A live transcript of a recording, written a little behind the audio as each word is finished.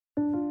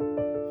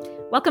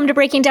Welcome to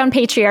Breaking Down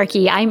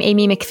Patriarchy. I'm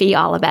Amy McPhee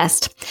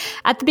Allebest.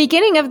 At the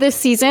beginning of this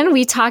season,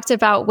 we talked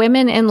about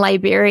women in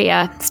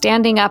Liberia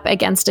standing up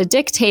against a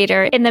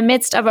dictator in the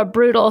midst of a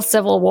brutal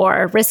civil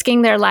war,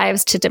 risking their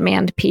lives to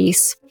demand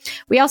peace.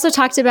 We also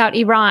talked about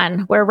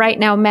Iran, where right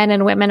now men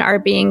and women are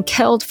being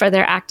killed for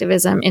their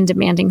activism in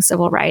demanding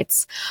civil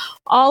rights.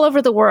 All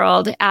over the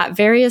world, at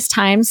various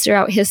times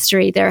throughout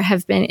history, there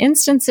have been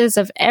instances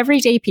of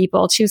everyday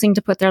people choosing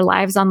to put their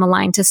lives on the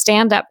line to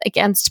stand up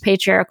against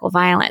patriarchal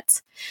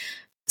violence.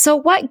 So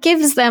what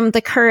gives them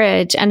the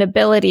courage and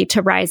ability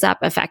to rise up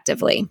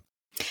effectively?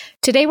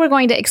 Today, we're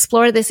going to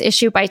explore this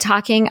issue by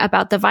talking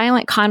about the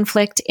violent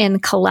conflict in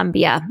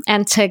Colombia.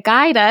 And to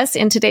guide us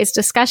in today's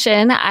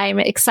discussion, I'm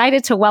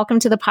excited to welcome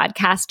to the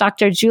podcast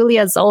Dr.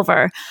 Julia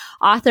Zulver,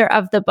 author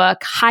of the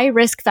book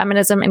High-Risk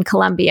Feminism in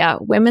Colombia,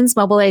 Women's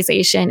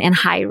Mobilization in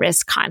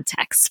High-Risk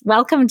Contexts.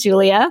 Welcome,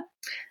 Julia.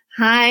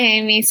 Hi,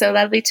 Amy. So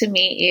lovely to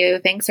meet you.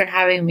 Thanks for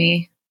having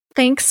me.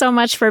 Thanks so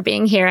much for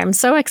being here. I'm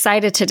so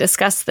excited to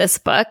discuss this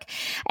book.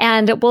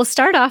 And we'll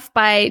start off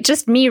by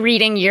just me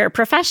reading your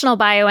professional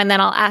bio, and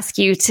then I'll ask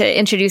you to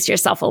introduce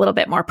yourself a little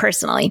bit more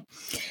personally.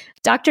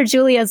 Dr.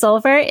 Julia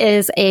Zulver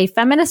is a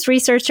feminist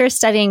researcher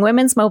studying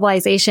women's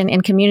mobilization in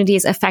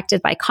communities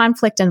affected by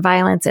conflict and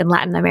violence in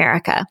Latin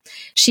America.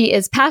 She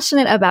is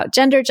passionate about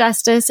gender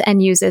justice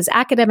and uses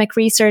academic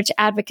research,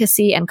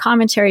 advocacy, and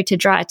commentary to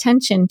draw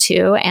attention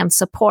to and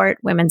support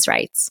women's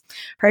rights.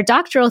 Her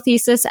doctoral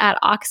thesis at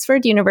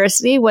Oxford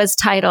University was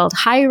titled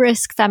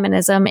High-Risk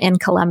Feminism in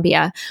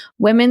Colombia,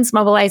 Women's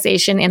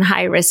Mobilization in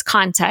High-Risk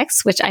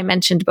Contexts, which I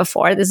mentioned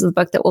before. This is the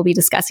book that we'll be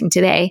discussing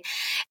today.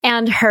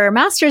 And her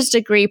master's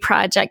degree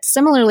project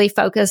similarly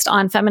focused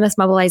on feminist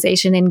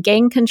mobilization in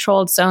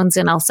gang-controlled zones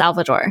in El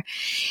Salvador.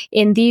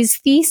 In these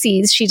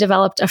theses, she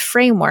developed a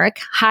framework,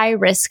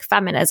 High-Risk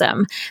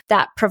Feminism,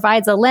 that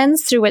provides a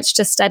lens through which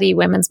to study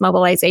women's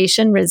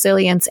mobilization,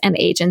 resilience, and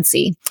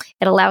agency.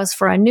 It allows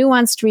for a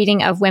nuanced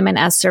reading of women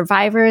as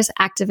survivors,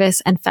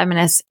 activists, and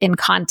feminists in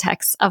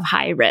contexts of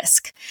high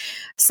risk.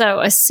 So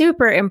a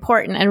super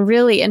important and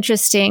really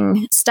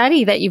interesting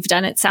study that you've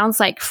done, it sounds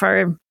like,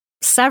 for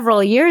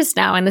several years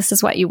now, and this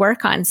is what you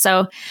work on.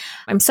 So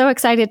I'm so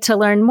excited to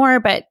learn more,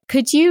 but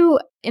could you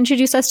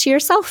introduce us to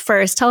yourself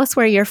first? Tell us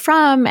where you're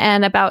from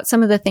and about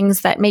some of the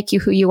things that make you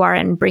who you are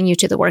and bring you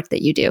to the work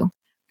that you do.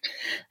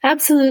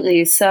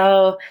 Absolutely.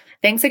 So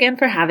thanks again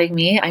for having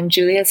me. I'm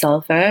Julia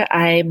Zulver.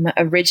 I'm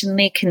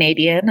originally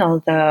Canadian,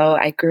 although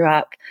I grew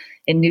up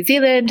in New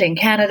Zealand and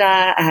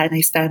Canada, and I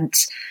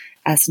spent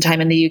some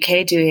time in the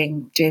UK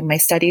doing my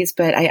studies,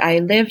 but I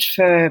lived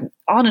for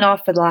on and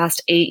off for the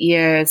last 8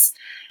 years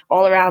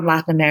all around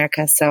Latin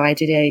America. So I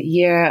did a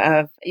year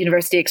of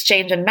university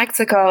exchange in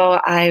Mexico.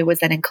 I was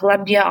then in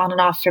Colombia on and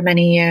off for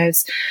many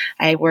years.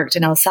 I worked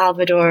in El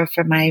Salvador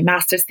for my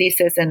master's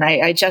thesis, and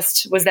I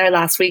just was there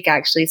last week,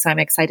 actually. So I'm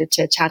excited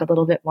to chat a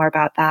little bit more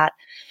about that.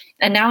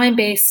 And now I'm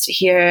based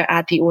here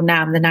at the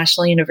UNAM, the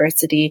National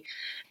University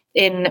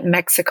in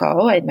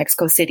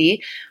Mexico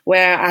City,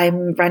 where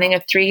I'm running a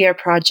 3-year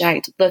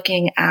project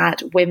looking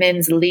at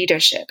women's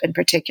leadership in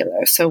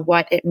particular. So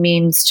what it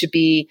means to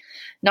be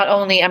not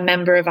only a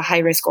member of a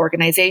high-risk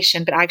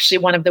organization, but actually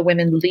one of the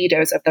women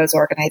leaders of those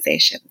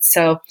organizations.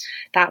 So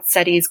that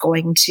study is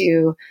going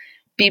to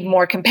be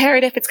more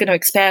comparative. It's going to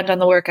expand on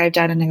the work I've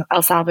done in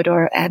El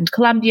Salvador and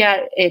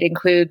Colombia. It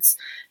includes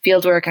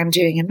field work I'm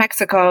doing in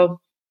Mexico.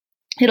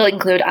 It'll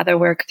include other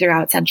work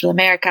throughout Central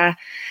America.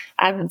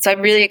 So I'm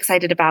really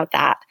excited about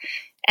that.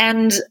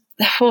 And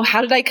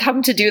how did I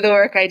come to do the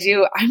work I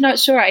do? I'm not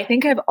sure. I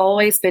think I've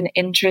always been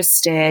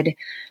interested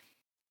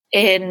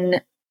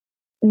in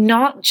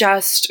not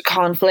just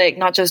conflict,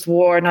 not just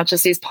war, not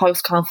just these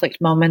post-conflict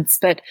moments,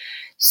 but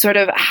sort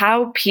of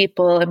how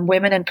people, and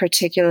women in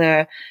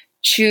particular,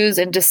 choose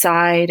and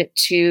decide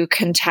to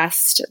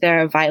contest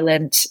their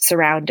violent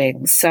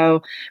surroundings.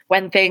 So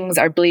when things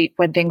are bleak,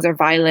 when things are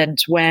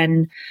violent,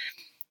 when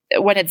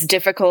it's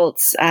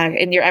difficult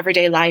in your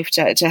everyday life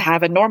to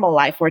have a normal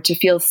life or to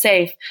feel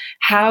safe,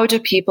 how do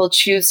people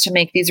choose to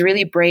make these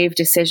really brave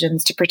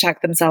decisions to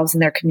protect themselves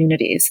and their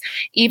communities,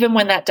 even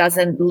when that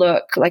doesn't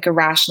look like a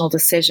rational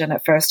decision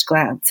at first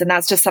glance? And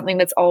that's just something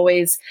that's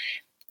always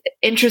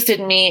interested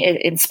in me.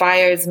 It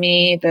inspires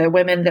me. The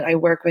women that I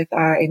work with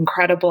are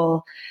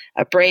incredible.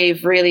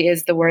 Brave really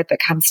is the word that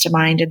comes to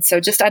mind. And so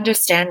just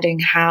understanding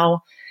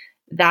how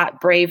that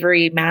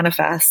bravery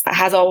manifests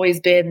has always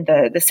been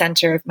the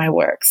center of my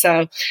work.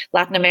 So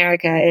Latin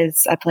America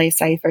is a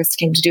place I first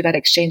came to do that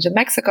exchange in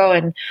Mexico.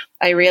 And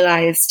I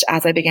realized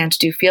as I began to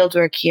do field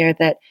work here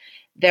that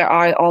there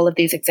are all of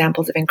these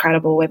examples of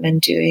incredible women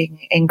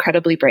doing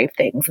incredibly brave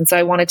things. And so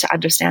I wanted to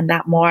understand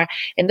that more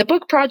in the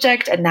book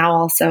project and now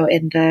also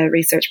in the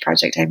research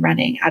project I'm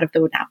running out of the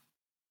UNAM.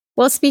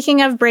 Well,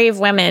 speaking of brave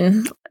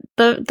women,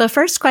 the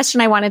first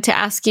question I wanted to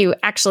ask you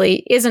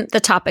actually isn't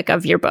the topic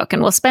of your book,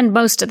 and we'll spend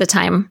most of the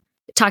time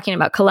talking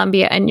about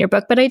Colombia and your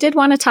book, but I did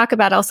want to talk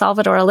about El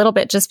Salvador a little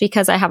bit just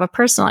because I have a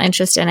personal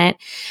interest in it.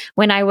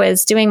 When I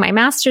was doing my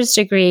master's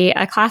degree,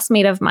 a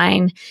classmate of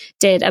mine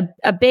did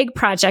a big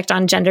project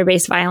on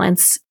gender-based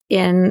violence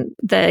in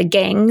the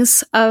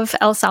gangs of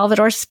El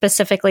Salvador,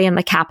 specifically in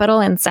the capital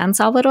in San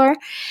Salvador.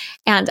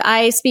 And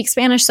I speak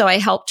Spanish, so I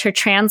helped her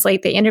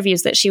translate the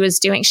interviews that she was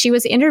doing. She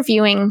was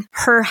interviewing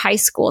her high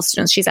school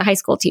students. She's a high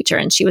school teacher,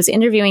 and she was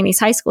interviewing these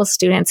high school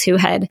students who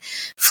had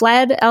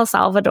fled El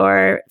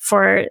Salvador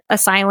for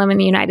asylum in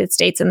the United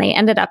States, and they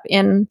ended up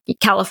in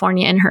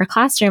California in her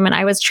classroom. And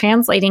I was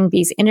translating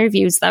these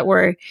interviews that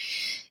were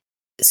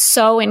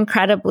so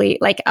incredibly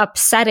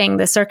upsetting,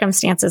 the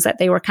circumstances that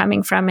they were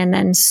coming from, and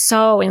then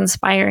so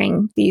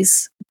inspiring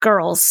these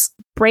girls'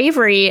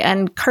 bravery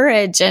and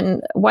courage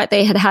and what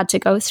they had to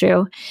go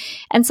through.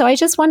 And so I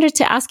just wanted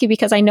to ask you,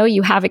 because I know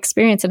you have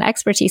experience and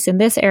expertise in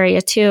this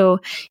area too,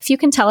 if you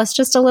can tell us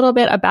just a little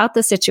bit about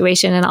the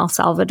situation in El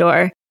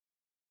Salvador.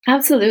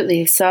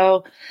 Absolutely.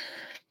 So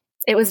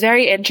it was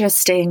very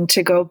interesting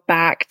to go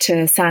back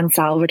to San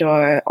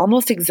Salvador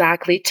almost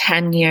exactly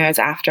 10 years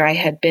after I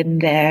had been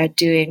there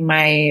doing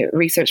my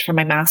research for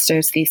my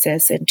master's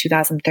thesis in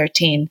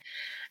 2013.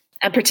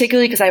 And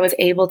particularly because I was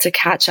able to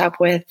catch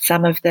up with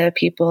some of the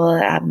people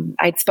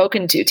I'd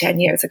spoken to 10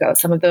 years ago,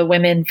 some of the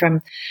women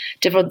from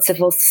different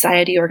civil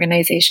society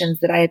organizations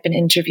that I had been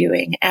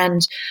interviewing.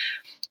 And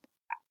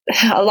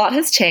a lot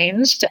has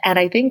changed. And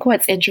I think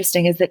what's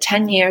interesting is that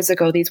 10 years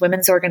ago, these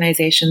women's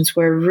organizations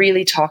were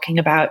really talking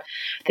about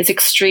this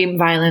extreme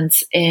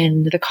violence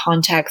in the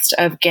context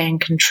of gang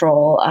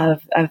control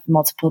of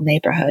multiple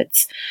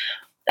neighborhoods.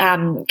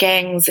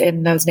 Gangs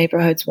in those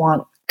neighborhoods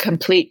want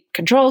complete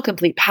control,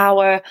 complete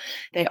power.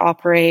 They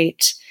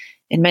operate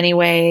in many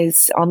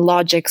ways on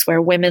logics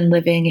where women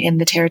living in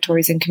the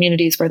territories and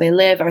communities where they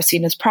live are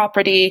seen as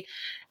property.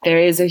 There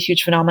is a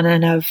huge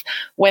phenomenon of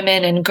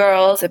women and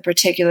girls in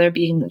particular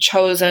being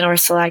chosen or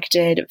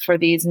selected for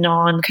these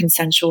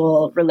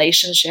non-consensual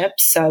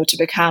relationships. So to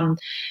become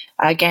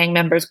a gang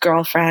member's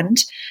girlfriend,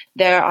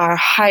 there are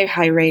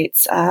high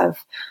rates of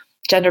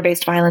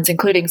gender-based violence,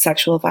 including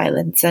sexual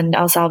violence. And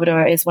El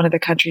Salvador is one of the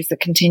countries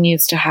that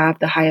continues to have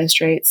the highest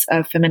rates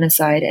of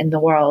feminicide in the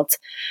world.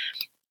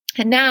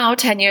 And now,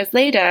 10 years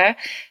later,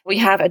 we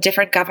have a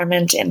different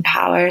government in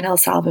power in El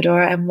Salvador.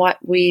 And what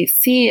we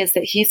see is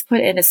that he's put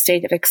in a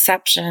state of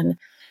exception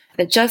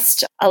that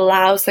just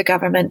allows the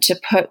government to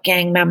put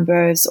gang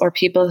members or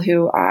people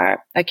who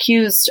are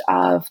accused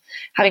of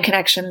having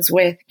connections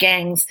with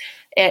gangs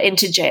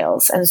into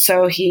jails. And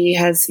so he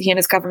and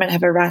his government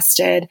have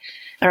arrested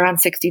around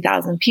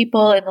 60,000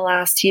 people in the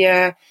last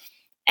year.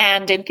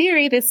 And in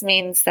theory, this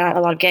means that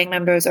a lot of gang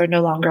members are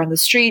no longer on the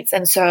streets.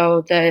 And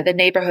so the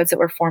neighborhoods that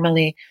were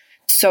formerly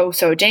so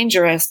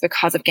dangerous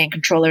because of gang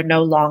control are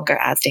no longer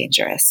as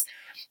dangerous.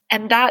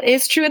 And that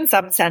is true in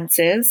some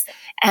senses.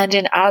 And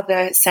in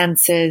other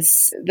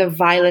senses, the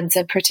violence,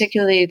 and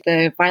particularly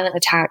the violent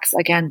attacks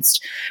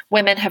against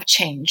women, have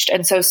changed.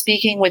 And so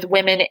speaking with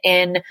women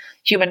in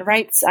human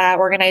rights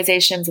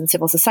organizations and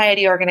civil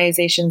society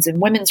organizations and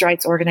women's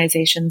rights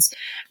organizations,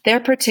 they're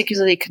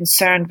particularly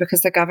concerned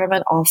because the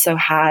government also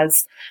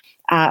has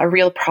a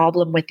real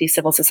problem with these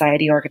civil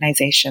society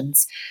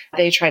organizations.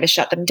 They try to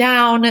shut them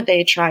down.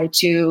 They try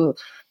to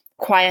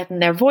quieten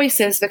their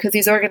voices because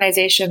these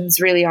organizations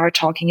really are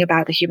talking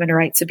about the human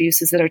rights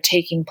abuses that are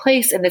taking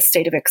place in this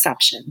state of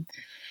exception.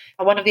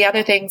 One of the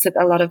other things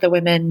that a lot of the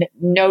women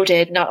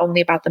noted, not only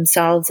about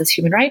themselves as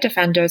human rights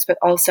defenders, but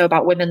also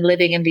about women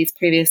living in these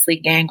previously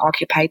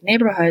gang-occupied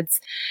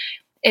neighborhoods,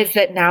 is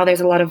that now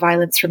there's a lot of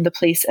violence from the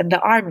police and the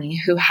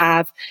army, who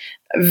have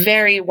a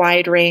very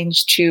wide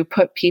range to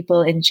put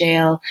people in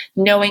jail,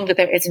 knowing that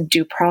there isn't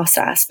due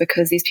process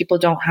because these people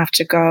don't have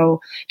to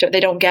they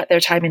don't get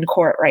their time in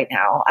court right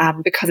now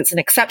because it's an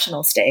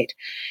exceptional state.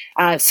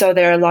 So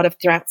there are a lot of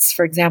threats,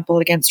 for example,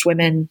 against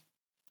women.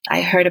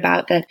 I heard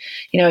about that,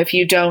 if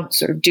you don't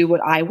sort of do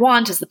what I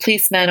want as the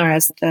policeman or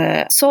as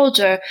the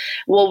soldier,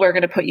 well, we're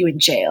going to put you in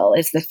jail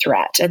is the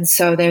threat. And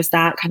so there's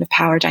that kind of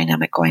power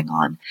dynamic going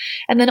on.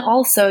 And then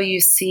also you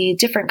see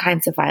different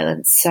kinds of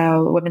violence.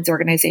 So women's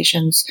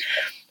organizations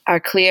are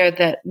clear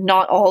that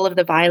not all of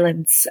the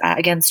violence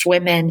against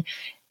women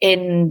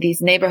in these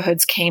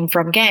neighborhoods came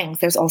from gangs.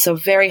 There's also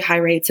very high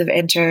rates of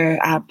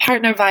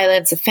partner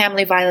violence, of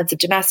family violence, of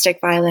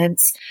domestic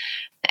violence.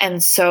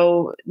 And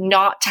so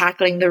not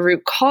tackling the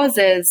root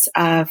causes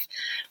of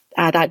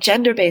that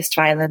gender-based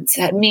violence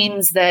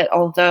means that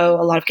although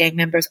a lot of gang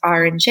members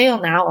are in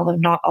jail now, although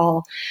not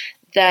all,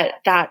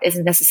 that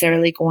isn't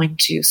necessarily going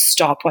to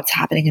stop what's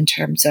happening in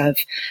terms of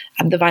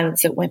the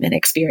violence that women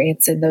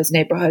experience in those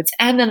neighborhoods,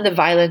 and then the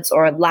violence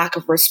or lack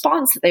of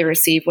response that they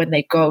receive when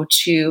they go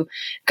to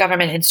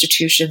government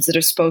institutions that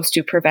are supposed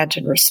to prevent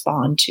and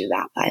respond to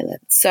that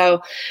violence.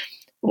 So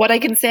what I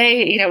can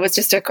say, was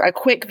just a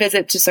quick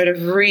visit to sort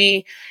of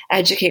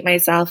re-educate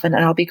myself, and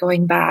I'll be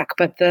going back.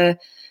 But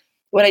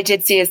what I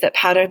did see is that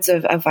patterns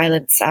of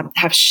violence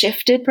have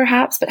shifted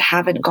perhaps, but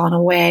haven't gone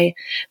away.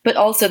 But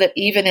also that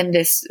even in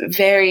this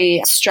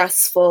very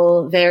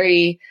stressful,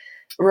 very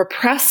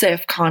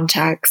repressive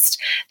context,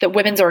 that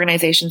women's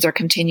organizations are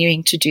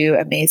continuing to do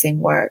amazing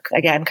work.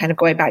 Again, kind of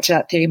going back to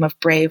that theme of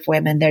brave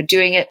women. They're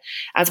doing it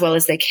as well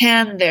as they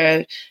can.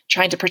 They're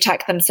trying to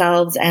protect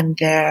themselves and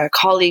their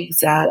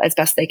colleagues as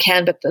best they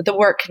can, but the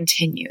work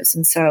continues.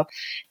 And so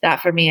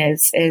that for me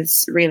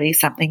is really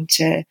something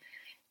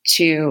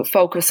to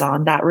focus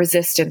on, that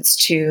resistance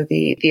to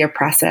the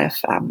oppressive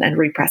and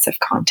repressive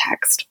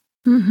context.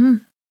 Mm-hmm.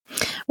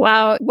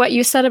 Wow. What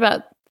you said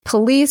about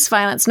police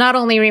violence not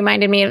only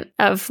reminded me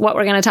of what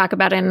we're going to talk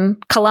about in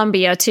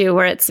Colombia too,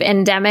 where it's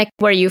endemic,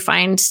 where you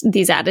find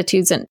these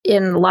attitudes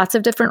in lots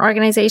of different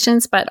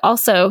organizations, but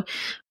also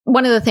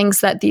one of the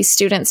things that these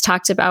students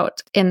talked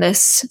about in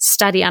this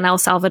study on El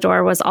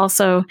Salvador was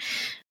also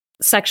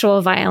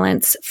sexual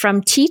violence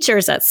from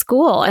teachers at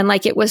school. And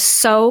like, it was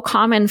so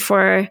common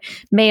for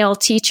male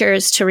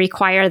teachers to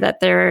require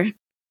that their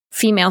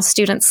female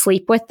students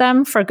sleep with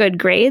them for good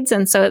grades.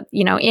 And so,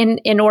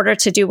 in order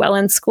to do well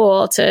in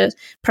school, to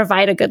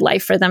provide a good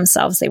life for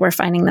themselves, they were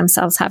finding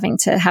themselves having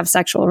to have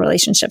sexual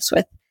relationships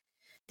with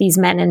these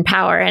men in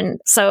power. And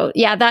so,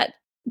 yeah,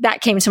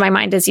 that came to my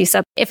mind as you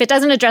said, if it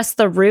doesn't address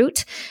the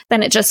root,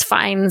 then it just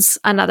finds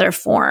another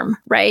form,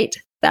 right?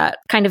 That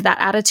kind of that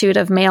attitude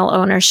of male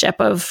ownership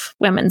of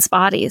women's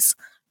bodies.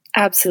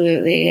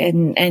 Absolutely.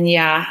 And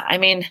yeah, I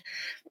mean,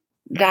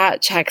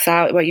 that checks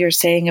out what you're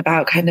saying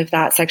about kind of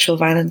that sexual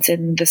violence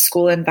in the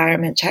school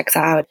environment checks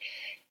out.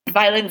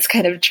 Violence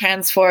kind of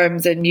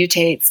transforms and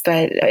mutates,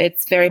 but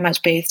it's very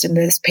much based in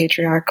this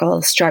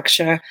patriarchal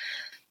structure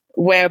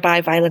whereby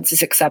violence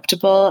is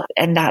acceptable.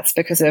 And that's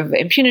because of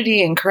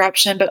impunity and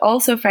corruption, but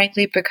also,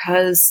 frankly,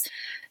 because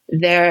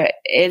there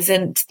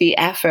isn't the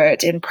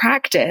effort in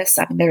practice.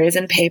 I mean, there is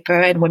in paper,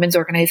 and women's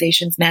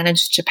organizations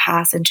managed to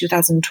pass in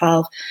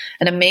 2012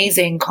 an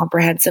amazing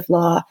comprehensive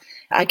law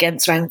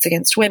against violence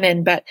against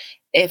women. But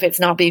if it's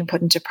not being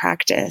put into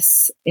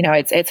practice,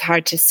 it's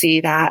hard to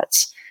see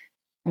that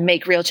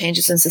make real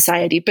changes in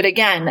society. But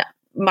again,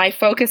 my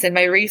focus in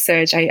my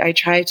research, I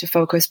try to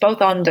focus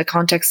both on the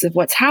context of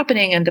what's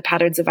happening and the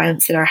patterns of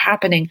violence that are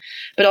happening,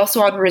 but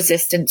also on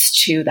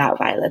resistance to that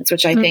violence,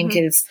 which I think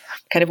is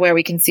kind of where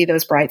we can see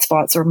those bright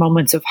spots or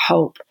moments of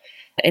hope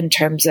in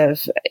terms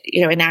of,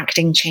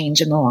 enacting change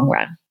in the long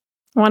run.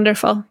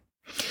 Wonderful.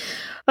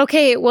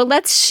 Okay, well,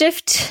 let's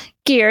shift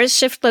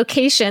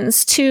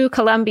locations to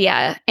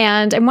Colombia.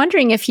 And I'm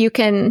wondering if you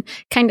can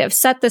kind of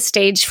set the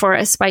stage for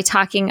us by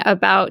talking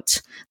about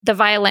the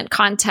violent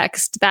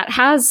context that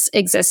has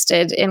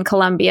existed in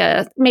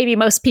Colombia. Maybe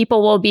most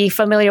people will be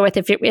familiar with,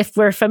 if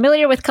we're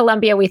familiar with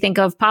Colombia, we think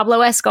of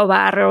Pablo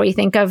Escobar or we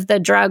think of the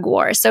drug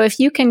war. So if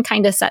you can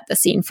kind of set the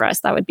scene for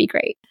us, that would be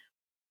great.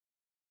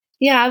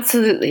 Yeah,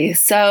 absolutely.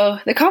 So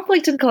the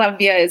conflict in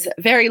Colombia is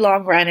very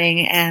long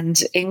running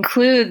and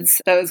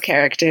includes those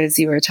characters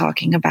you were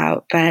talking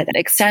about, but it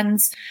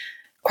extends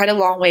quite a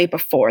long way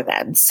before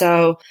then.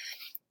 So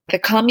the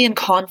Colombian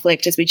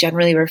conflict, as we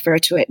generally refer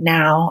to it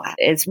now,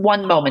 is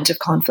one moment of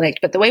conflict.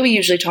 But the way we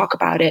usually talk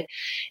about it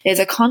is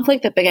a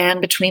conflict that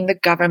began between the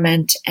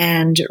government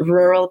and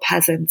rural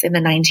peasants in the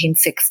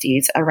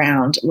 1960s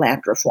around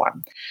land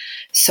reform.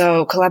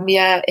 So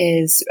Colombia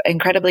is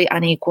incredibly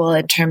unequal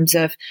in terms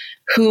of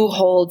who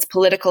holds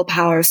political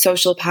power,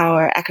 social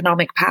power,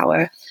 economic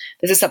power.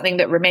 This is something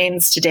that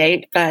remains to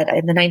date, but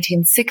in the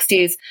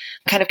 1960s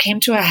kind of came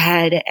to a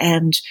head,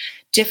 and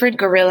different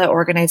guerrilla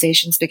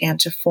organizations began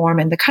to form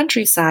in the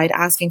countryside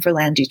asking for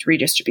land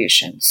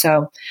redistribution.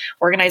 So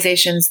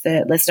organizations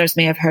that listeners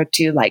may have heard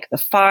to, like the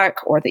FARC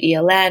or the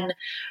ELN,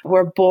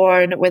 were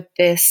born with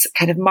this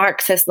kind of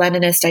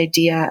Marxist-Leninist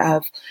idea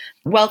of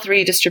wealth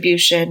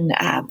redistribution,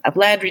 of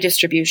land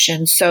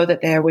redistribution, so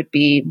that there would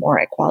be more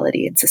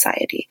equality in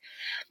society.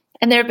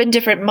 And there have been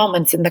different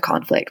moments in the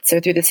conflict. So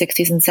through the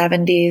 60s and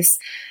 70s,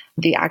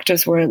 the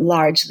actors were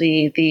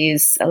largely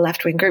these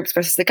left-wing groups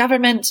versus the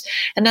government.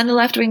 And then the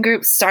left-wing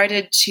groups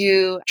started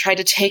to try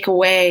to take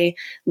away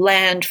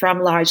land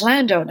from large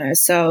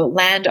landowners. So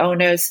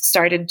landowners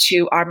started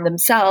to arm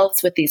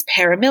themselves with these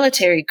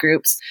paramilitary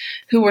groups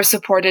who were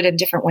supported in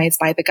different ways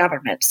by the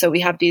government. So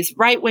we have these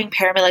right-wing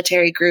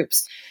paramilitary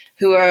groups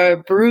who are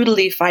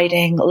brutally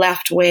fighting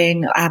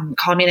left-wing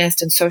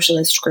communist and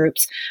socialist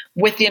groups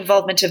with the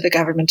involvement of the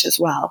government as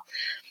well.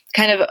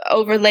 Kind of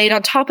overlaid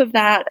on top of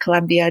that,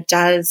 Colombia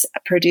does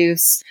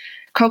produce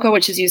cocoa,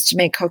 which is used to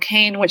make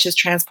cocaine, which is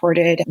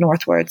transported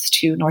northwards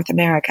to North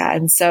America.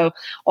 And so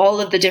all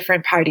of the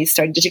different parties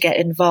started to get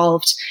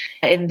involved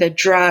in the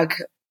drug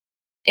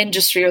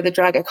industry or the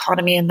drug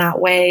economy in that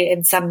way,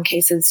 in some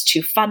cases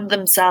to fund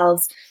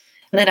themselves,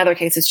 and in other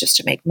cases just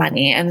to make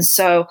money. And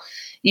so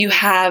you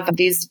have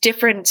these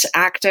different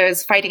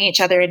actors fighting each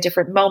other in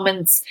different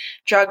moments.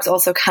 Drugs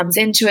also comes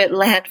into it.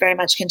 Land very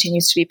much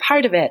continues to be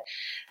part of it.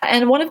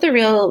 And one of the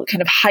real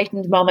kind of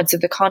heightened moments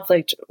of the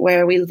conflict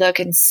where we look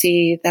and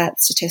see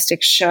that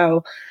statistics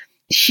show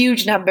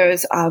huge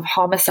numbers of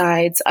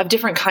homicides, of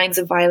different kinds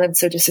of violence,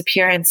 so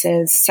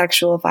disappearances,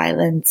 sexual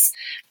violence,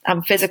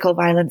 physical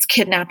violence,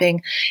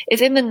 kidnapping,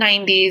 is in the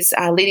 90s,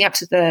 leading up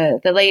to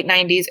the late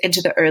 90s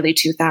into the early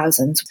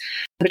 2000s.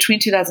 Between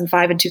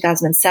 2005 and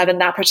 2007,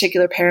 that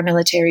particular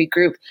paramilitary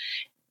group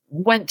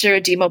went through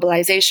a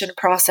demobilization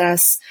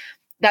process.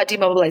 That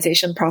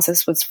demobilization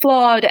process was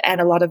flawed,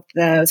 and a lot of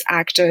those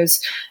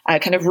actors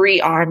kind of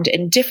rearmed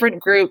in different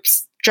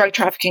groups, drug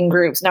trafficking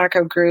groups,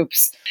 narco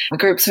groups,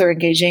 groups who are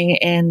engaging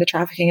in the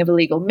trafficking of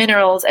illegal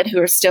minerals and who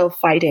are still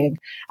fighting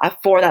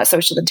for that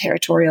social and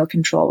territorial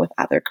control with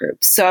other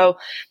groups. So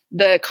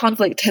the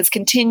conflict has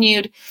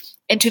continued.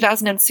 In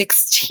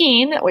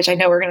 2016, which I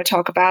know we're going to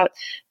talk about,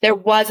 there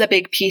was a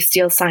big peace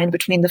deal signed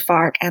between the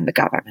FARC and the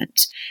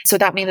government. So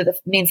that means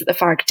that the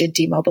FARC did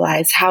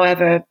demobilize.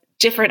 However,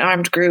 different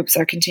armed groups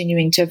are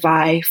continuing to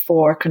vie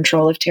for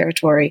control of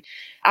territory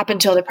up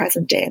until the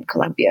present day in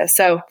Colombia.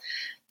 So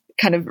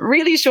kind of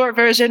really short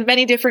version,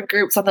 many different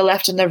groups on the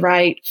left and the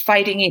right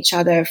fighting each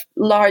other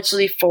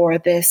largely for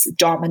this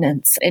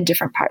dominance in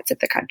different parts of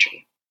the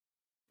country.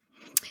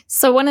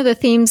 So one of the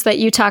themes that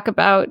you talk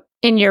about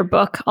in your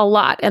book a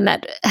lot, and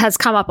that has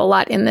come up a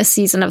lot in this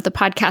season of the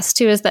podcast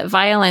too, is that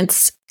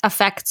violence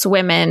affects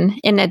women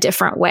in a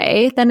different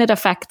way than it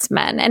affects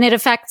men. And it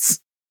affects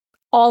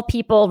all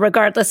people,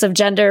 regardless of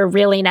gender,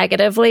 really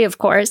negatively, of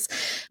course.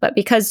 But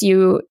because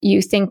you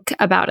think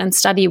about and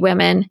study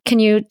women, can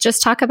you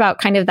just talk about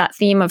kind of that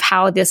theme of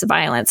how this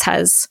violence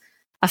has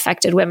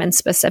affected women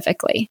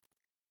specifically?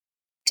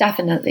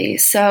 Definitely.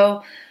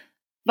 So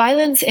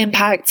violence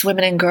impacts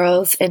women and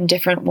girls in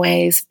different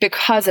ways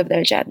because of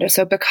their gender.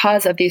 So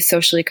because of these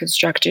socially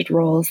constructed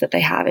roles that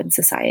they have in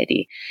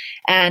society.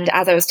 And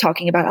as I was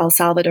talking about El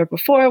Salvador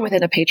before,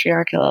 within a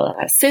patriarchal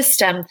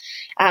system,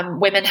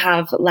 women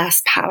have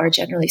less power,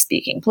 generally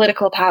speaking,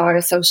 political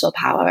power, social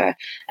power,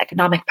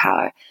 economic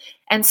power.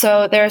 And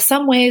so there are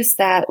some ways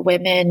that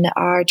women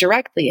are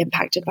directly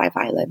impacted by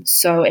violence.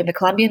 So in the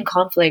Colombian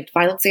conflict,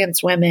 violence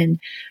against women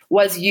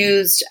was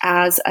used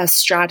as a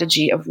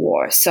strategy of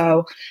war.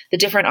 So the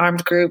different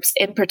armed groups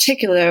in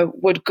particular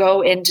would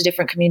go into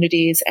different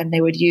communities and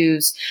they would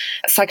use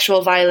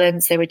sexual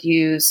violence, they would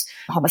use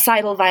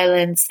homicidal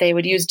violence, they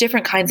would use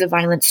different kinds of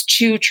violence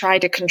to try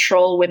to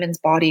control women's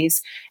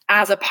bodies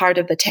as a part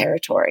of the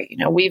territory. You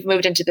know, we've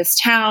moved into this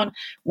town,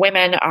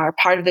 women are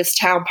part of this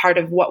town, part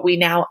of what we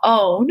now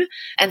own.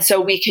 And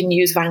so we can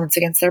use violence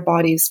against their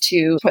bodies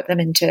to put them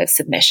into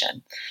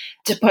submission,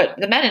 to put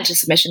the men into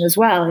submission as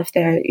well, if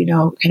they're,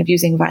 kind of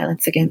using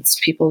violence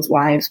against people's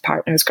wives,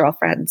 partners,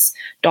 girlfriends,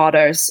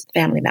 daughters,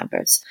 family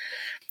members.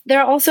 There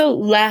are also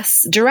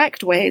less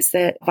direct ways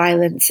that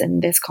violence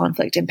in this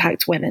conflict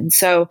impacts women.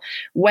 So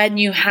when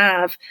you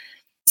have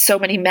so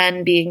many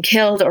men being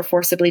killed or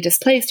forcibly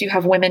displaced, you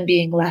have women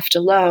being left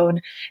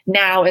alone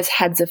now as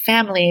heads of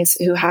families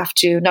who have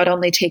to not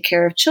only take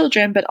care of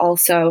children, but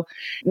also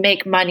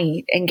make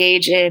money,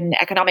 engage in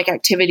economic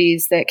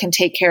activities that can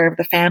take care of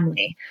the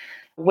family.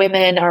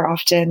 Women are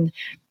often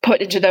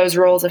put into those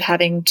roles of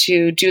having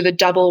to do the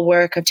double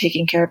work of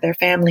taking care of their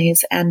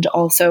families and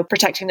also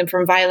protecting them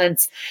from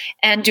violence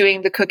and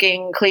doing the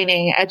cooking,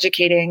 cleaning,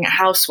 educating,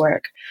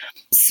 housework.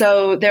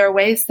 So there are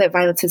ways that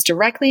violence has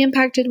directly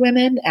impacted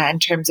women in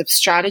terms of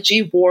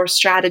strategy, war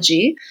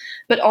strategy,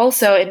 but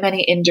also in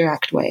many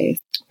indirect ways,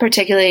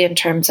 particularly in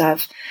terms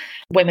of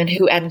women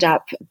who end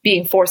up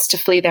being forced to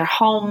flee their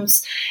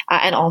homes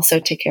and also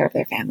take care of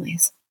their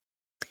families.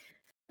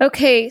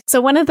 Okay,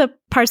 so one of the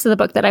parts of the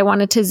book that I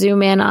wanted to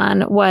zoom in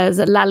on was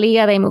La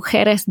Liga de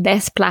Mujeres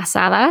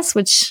Desplazadas,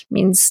 which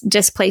means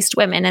displaced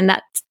women. And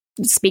that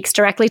speaks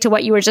directly to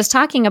what you were just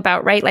talking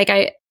about, right? Like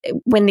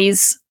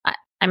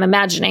I'm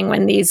imagining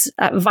when these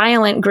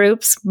violent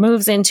groups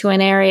moves into an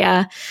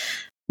area,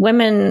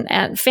 women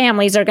and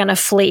families are going to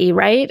flee,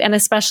 right? And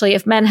especially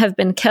if men have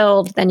been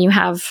killed, then you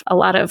have a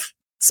lot of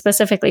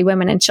specifically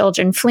women and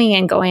children fleeing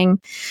and going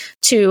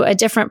to a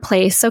different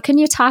place. So can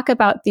you talk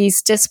about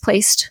these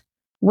displaced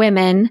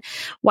women,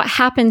 what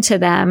happened to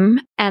them,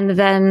 and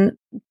then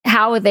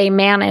how they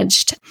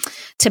managed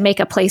to make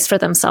a place for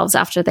themselves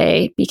after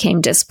they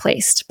became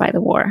displaced by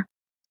the war?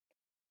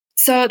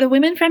 So the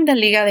women from the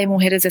Liga de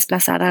Mujeres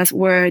Desplazadas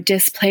were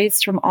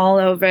displaced from all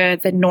over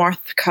the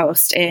north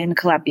coast in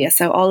Colombia,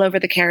 so all over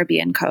the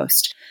Caribbean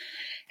coast.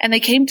 And they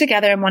came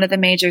together in one of the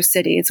major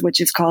cities, which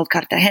is called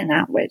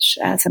Cartagena, which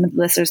some of the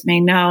listeners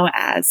may know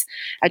as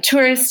a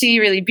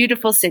touristy, really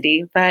beautiful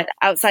city. But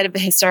outside of the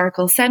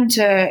historical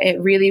center, it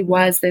really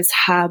was this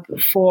hub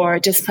for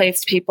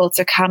displaced people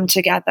to come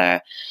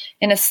together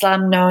in a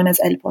slum known as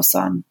El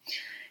Pozón.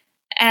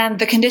 And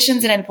the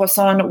conditions in El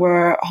Pozón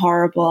were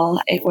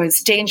horrible. It was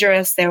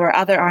dangerous. There were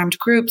other armed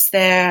groups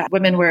there.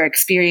 Women were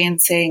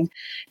experiencing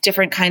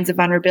different kinds of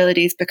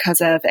vulnerabilities because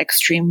of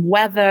extreme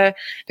weather,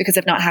 because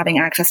of not having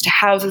access to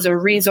houses or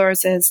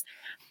resources.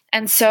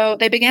 And so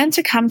they began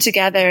to come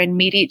together and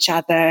meet each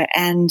other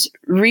and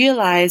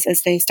realize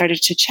as they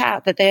started to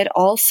chat that they had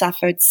all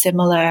suffered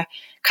similar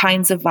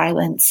kinds of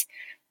violence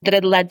that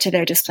had led to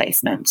their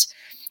displacement.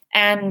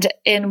 And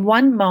in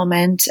one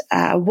moment,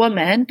 a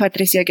woman,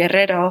 Patricia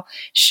Guerrero,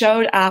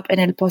 showed up in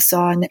El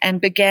Pozón and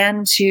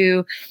began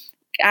to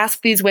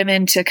ask these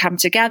women to come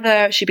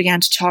together. She began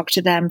to talk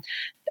to them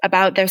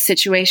about their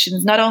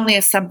situations, not only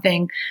as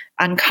something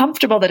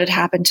uncomfortable that had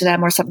happened to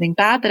them or something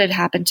bad that had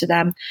happened to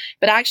them,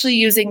 but actually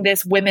using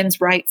this women's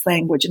rights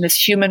language and this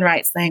human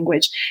rights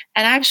language,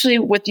 and actually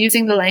with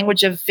using the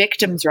language of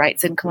victims'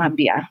 rights in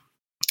Colombia.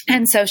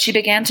 And so she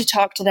began to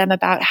talk to them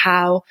about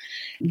how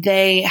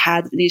they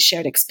had these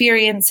shared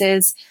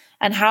experiences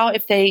and how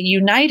if they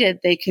united,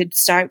 they could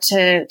start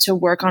to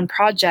work on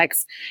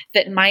projects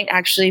that might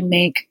actually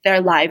make their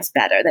lives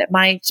better, that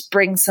might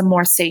bring some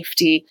more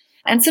safety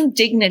and some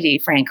dignity,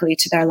 frankly,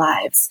 to their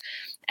lives.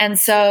 And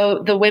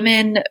so the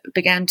women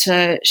began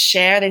to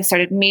share. They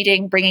started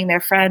meeting, bringing their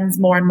friends.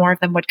 More and more of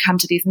them would come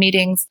to these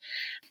meetings.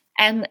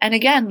 And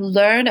again,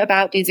 learn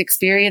about these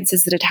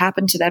experiences that had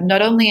happened to them,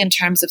 not only in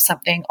terms of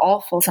something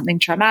awful, something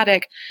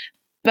traumatic,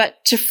 but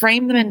to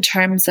frame them in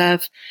terms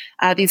of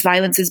these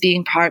violences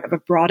being part of a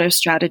broader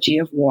strategy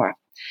of war.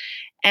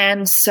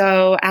 And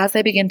so as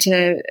they begin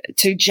to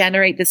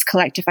generate this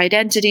collective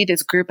identity,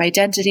 this group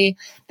identity,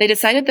 they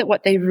decided that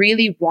what they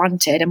really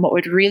wanted and what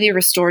would really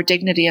restore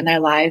dignity in their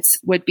lives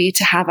would be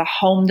to have a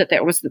home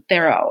that was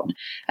their own,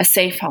 a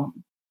safe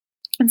home.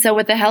 And so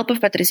with the help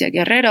of Patricia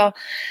Guerrero,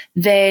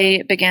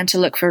 they began to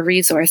look for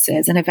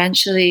resources. And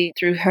eventually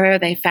through her,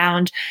 they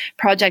found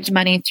project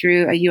money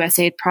through a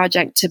USAID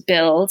project to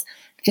build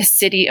the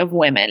City of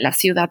Women, La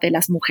Ciudad de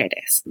las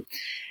Mujeres.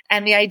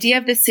 And the idea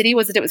of this city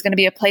was that it was going to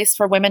be a place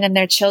for women and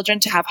their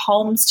children to have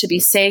homes, to be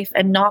safe,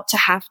 and not to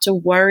have to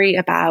worry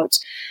about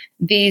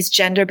these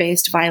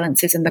gender-based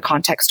violences in the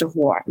context of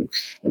war.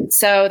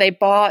 So they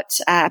bought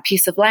a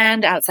piece of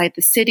land outside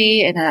the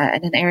city in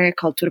an area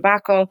called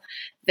Turbaco.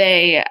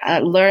 They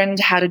learned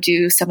how to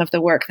do some of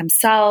the work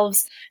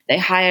themselves. They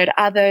hired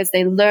others.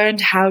 They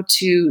learned how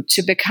to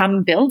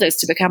become builders,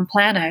 to become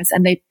planners,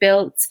 and they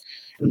built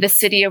the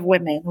City of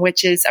Women,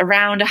 which is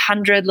around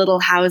 100 little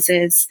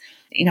houses,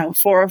 4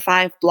 or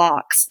 5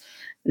 blocks,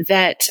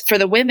 that for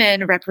the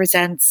women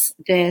represents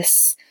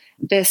this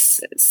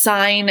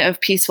sign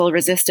of peaceful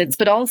resistance,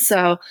 but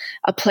also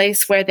a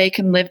place where they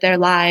can live their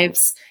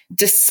lives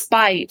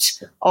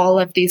despite all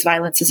of these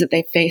violences that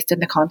they faced in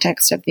the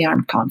context of the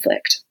armed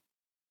conflict.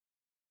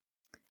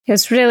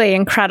 It's really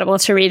incredible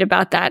to read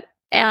about that.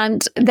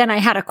 And then I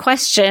had a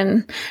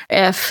question,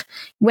 if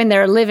when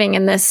they're living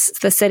in the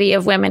City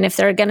of Women, if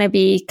they're going to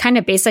be kind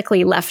of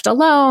basically left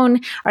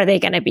alone, are they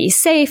going to be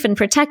safe and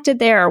protected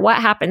there, or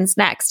what happens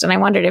next? And I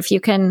wondered if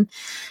you can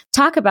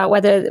talk about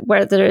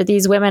whether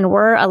these women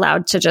were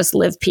allowed to just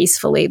live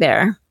peacefully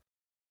there.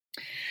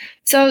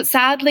 So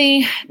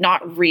sadly,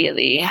 not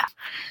really.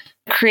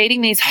 Creating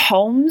these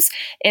homes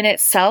in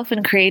itself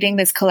and creating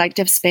this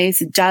collective space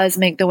does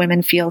make the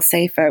women feel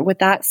safer. With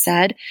that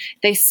said,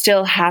 they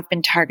still have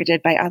been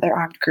targeted by other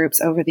armed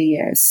groups over the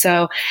years.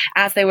 So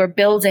as they were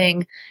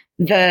building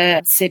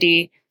the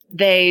city,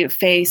 they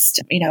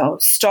faced,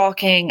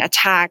 stalking,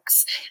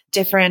 attacks.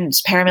 Different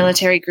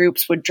paramilitary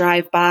groups would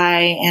drive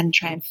by and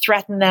try and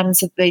threaten them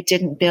so that they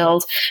didn't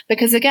build.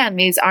 Because again,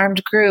 these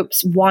armed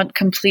groups want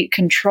complete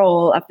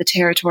control of the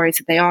territories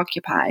that they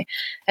occupy.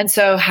 And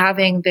so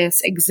having this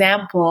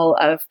example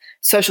of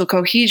social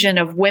cohesion,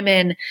 of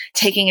women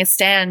taking a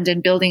stand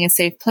and building a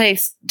safe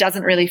place,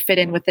 doesn't really fit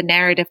in with the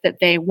narrative that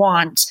they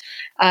want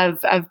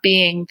of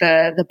being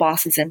the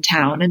bosses in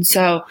town. And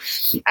so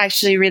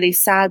actually, really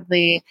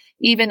sadly,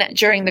 even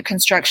during the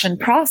construction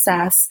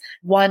process,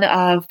 one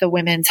of the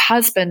women's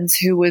husbands,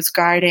 who was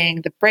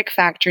guarding the brick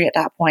factory at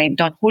that point,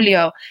 Don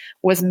Julio,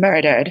 was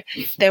murdered.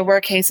 There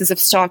were cases of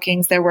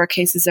stalkings, there were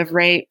cases of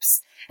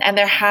rapes, and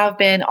there have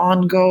been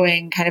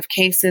ongoing kind of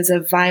cases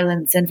of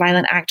violence and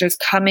violent actors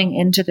coming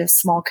into this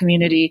small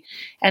community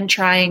and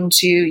trying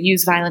to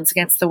use violence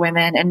against the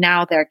women and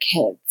now their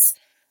kids.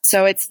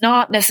 So it's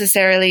not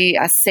necessarily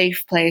a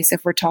safe place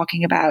if we're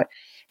talking about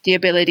the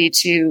ability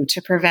to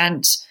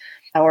prevent,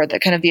 or the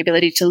kind of the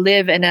ability to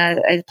live in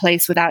a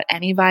place without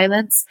any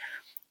violence.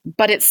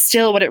 But it's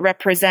still what it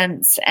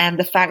represents, and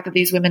the fact that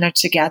these women are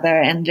together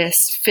and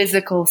this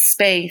physical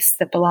space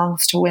that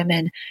belongs to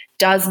women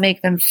does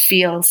make them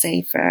feel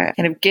safer,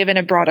 kind of given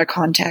a broader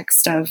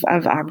context of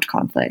armed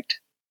conflict.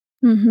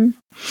 Mm-hmm.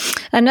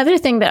 Another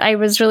thing that I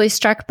was really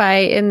struck by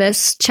in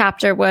this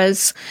chapter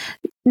was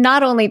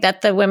not only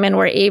that the women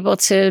were able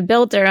to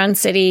build their own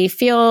city,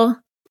 feel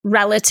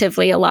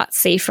relatively a lot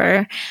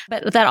safer,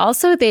 but that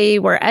also they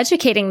were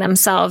educating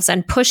themselves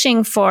and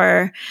pushing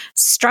for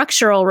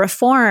structural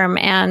reform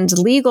and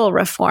legal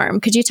reform.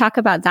 Could you talk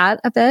about that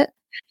a bit?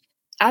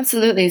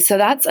 Absolutely. So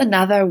that's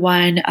another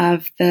one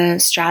of the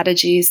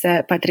strategies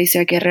that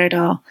Patricia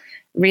Guerrero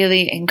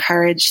really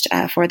encouraged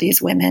for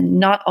these women,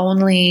 not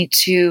only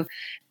to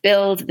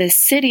build this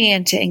city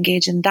and to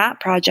engage in that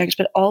project,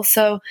 but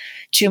also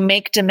to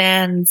make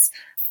demands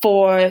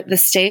for the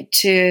state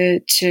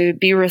to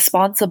be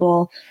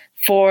responsible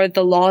for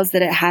the laws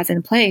that it has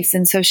in place.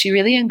 And so she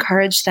really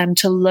encouraged them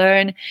to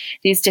learn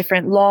these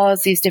different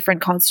laws, these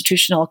different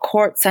constitutional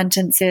court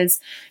sentences,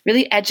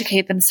 really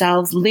educate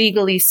themselves,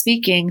 legally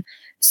speaking,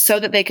 so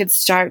that they could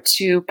start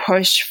to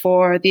push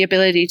for the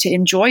ability to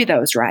enjoy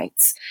those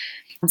rights.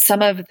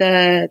 Some of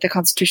the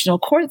constitutional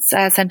court's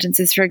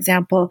sentences, for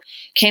example,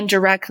 came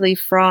directly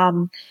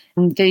from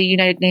the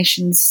United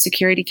Nations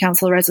Security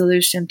Council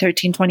Resolution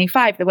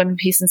 1325, the Women,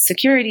 Peace and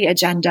Security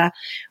Agenda,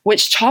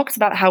 which talks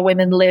about how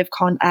women live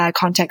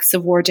contexts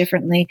of war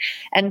differently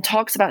and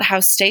talks about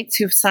how states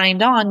who've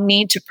signed on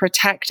need to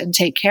protect and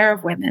take care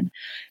of women.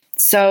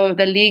 So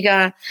the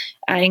Liga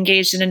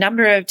engaged in a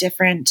number of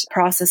different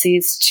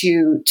processes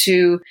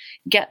to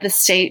get the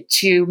state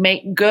to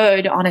make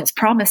good on its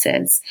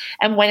promises.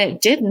 And when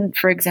it didn't,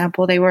 for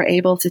example, they were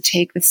able to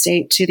take the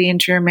state to the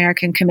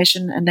Inter-American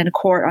Commission and then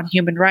Court on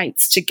Human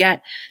Rights to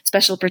get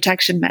special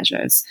protection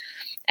measures.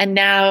 And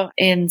now,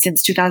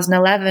 since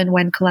 2011,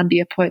 when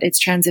Colombia put its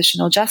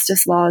transitional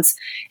justice laws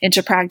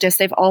into practice,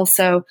 they've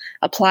also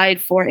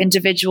applied for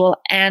individual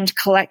and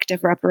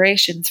collective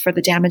reparations for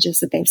the damages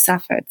that they've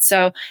suffered.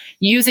 So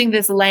using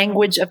this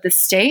language of the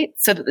state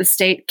so that the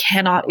state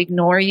cannot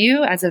ignore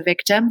you as a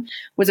victim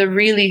was a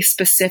really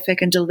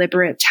specific and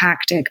deliberate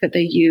tactic that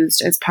they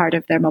used as part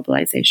of their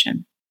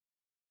mobilization.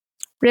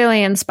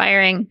 Really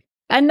inspiring.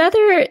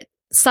 Another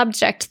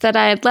subject that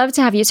I'd love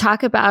to have you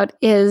talk about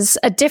is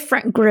a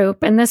different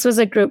group, and this was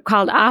a group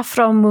called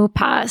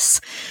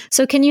Afro-Mupas.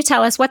 So can you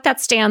tell us what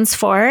that stands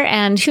for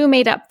and who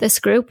made up this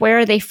group, where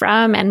are they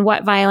from, and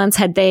what violence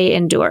had they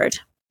endured?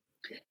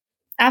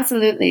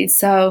 Absolutely.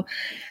 So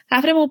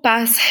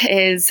Afro-Mupas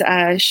is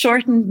a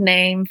shortened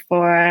name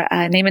for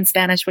a name in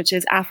Spanish, which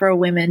is Afro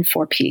Women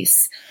for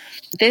Peace.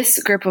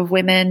 This group of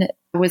women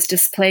was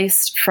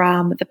displaced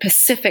from the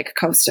Pacific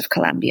coast of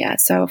Colombia,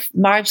 so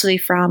largely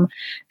from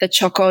the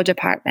Chocó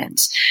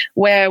department,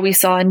 where we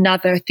saw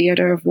another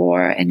theater of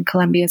war in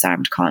Colombia's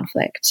armed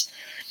conflict.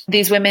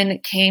 These women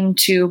came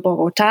to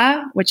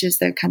Bogotá, which is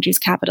the country's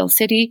capital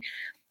city,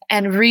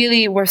 and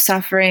really were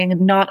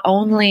suffering not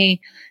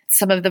only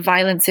some of the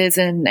violences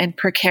and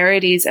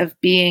precarities of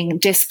being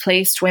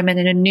displaced women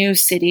in a new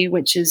city,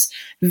 which is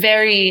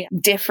very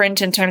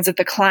different in terms of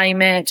the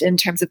climate, in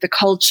terms of the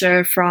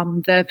culture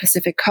from the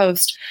Pacific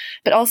coast,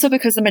 but also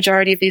because the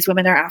majority of these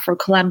women are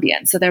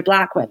Afro-Colombian, so they're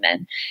Black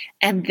women,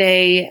 and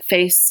they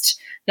faced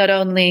not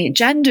only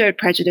gendered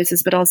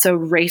prejudices, but also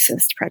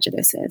racist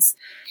prejudices.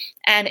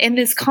 And in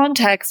this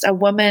context, a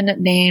woman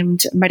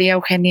named Maria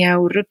Eugenia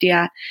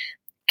Urrutia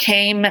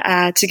came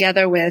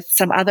together with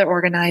some other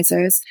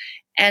organizers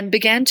and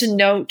began to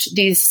note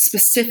these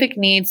specific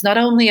needs, not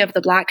only of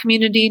the Black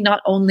community,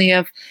 not only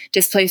of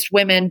displaced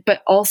women,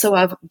 but also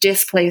of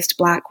displaced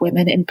Black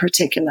women in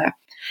particular.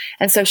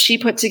 And so she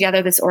put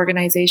together this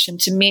organization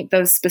to meet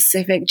those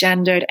specific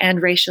gendered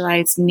and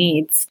racialized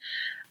needs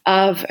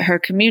of her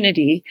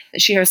community.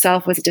 She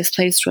herself was a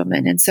displaced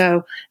woman. And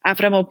so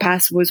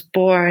Afro-Mupas was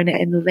born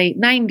in the late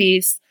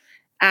 90s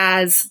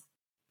as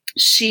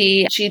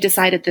she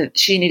decided that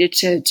she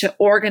needed to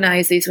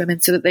organize these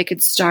women so that they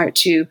could start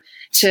to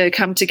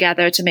come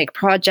together, to make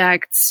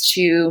projects,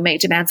 to make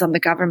demands on the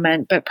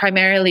government, but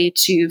primarily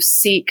to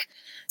seek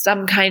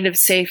some kind of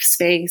safe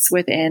space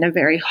within a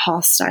very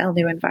hostile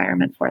new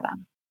environment for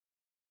them.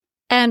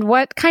 And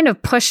what kind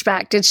of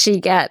pushback did she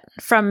get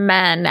from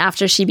men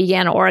after she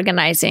began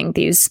organizing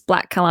these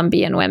Black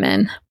Colombian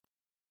women?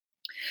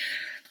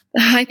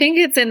 I think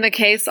it's in the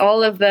case,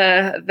 all of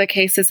the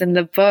cases in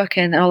the book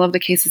and all of the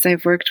cases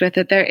I've worked with,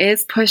 that there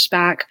is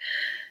pushback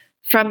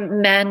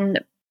from men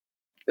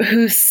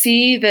who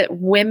see that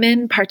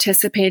women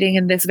participating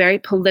in this very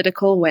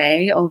political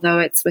way, although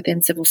it's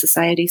within civil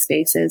society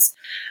spaces,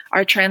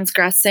 are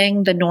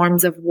transgressing the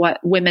norms of what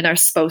women are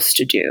supposed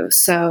to do.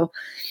 So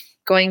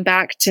going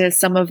back to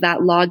some of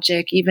that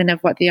logic, even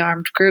of what the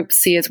armed groups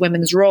see as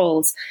women's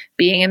roles,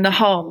 being in the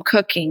home,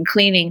 cooking,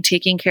 cleaning,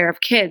 taking care of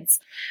kids,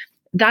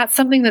 that's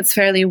something that's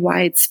fairly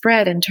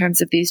widespread in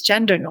terms of these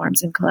gender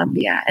norms in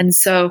Colombia. And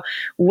so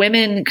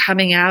women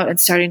coming out and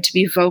starting to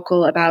be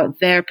vocal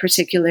about their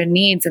particular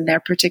needs and their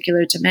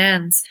particular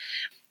demands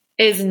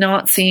is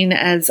not seen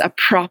as a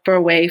proper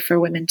way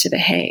for women to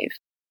behave.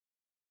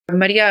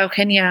 Maria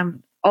Eugenia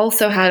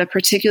also had a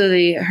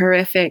particularly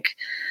horrific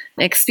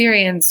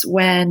experience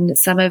when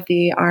some of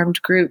the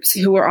armed groups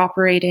who were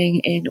operating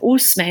in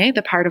Usme,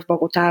 the part of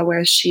Bogotá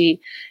where she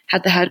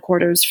had the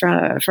headquarters for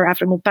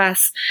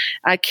Afro-Mupas,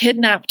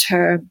 kidnapped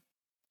her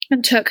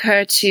and took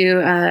her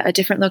to a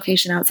different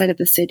location outside of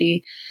the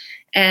city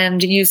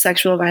and used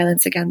sexual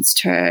violence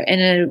against her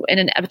in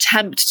an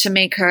attempt to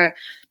make her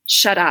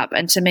shut up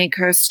and to make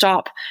her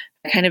stop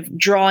kind of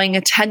drawing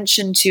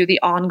attention to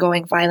the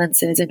ongoing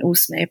violences in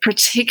Usme,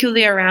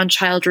 particularly around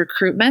child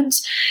recruitment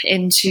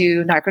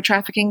into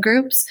narco-trafficking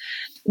groups,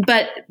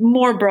 but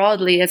more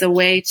broadly as a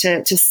way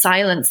to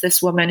silence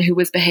this woman who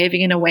was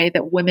behaving in a way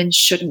that women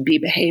shouldn't be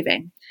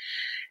behaving.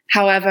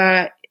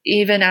 However,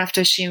 even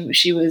after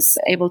she was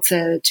able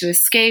to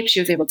escape, she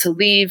was able to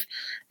leave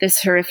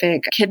this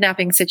horrific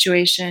kidnapping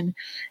situation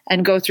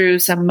and go through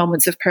some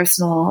moments of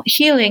personal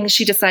healing,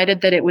 she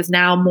decided that it was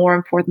now more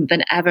important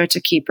than ever to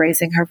keep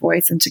raising her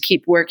voice and to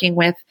keep working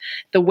with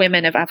the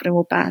women of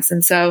Afrin-Mubas.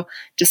 And so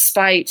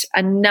despite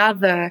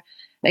another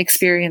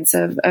experience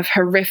of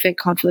horrific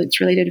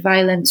conflict-related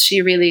violence,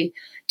 she really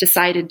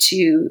decided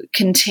to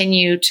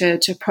continue to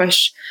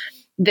push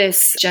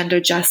this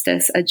gender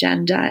justice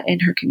agenda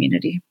in her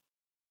community.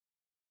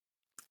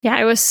 Yeah,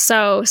 I was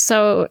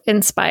so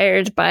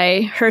inspired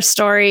by her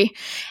story.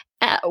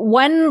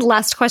 One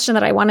last question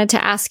that I wanted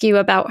to ask you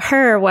about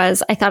her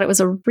was, I thought it was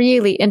a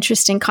really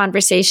interesting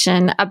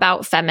conversation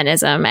about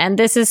feminism. And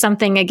this is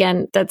something,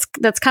 again,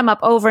 that's come up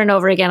over and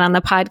over again on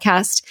the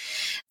podcast.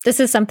 This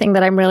is something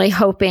that I'm really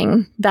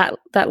hoping that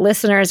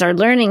listeners are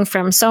learning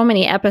from so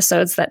many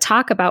episodes that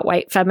talk about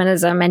white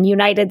feminism and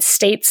United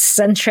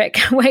States-centric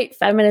white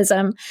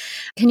feminism.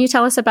 Can you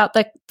tell us about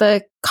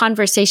the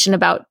conversation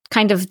about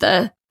kind of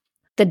the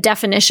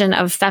definition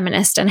of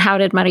feminist, and how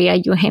did Maria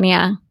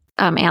Eugenia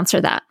answer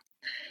that?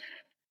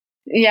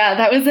 Yeah,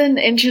 that was an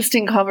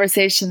interesting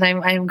conversation.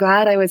 I'm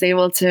glad I was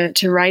able to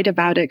write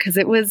about it, because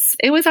it was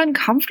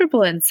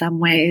uncomfortable in some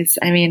ways.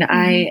 I mean,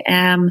 I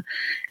am,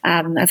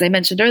 as I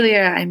mentioned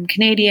earlier, I'm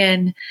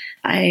Canadian.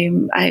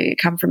 I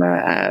come from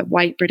a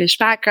white British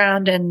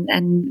background,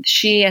 and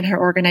she and her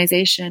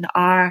organization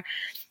are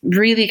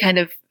really kind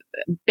of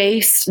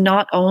based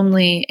not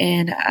only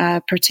in a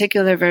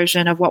particular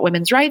version of what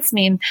women's rights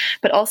mean,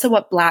 but also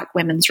what Black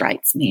women's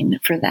rights mean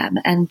for them.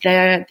 And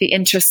the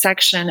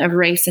intersection of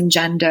race and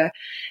gender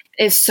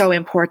is so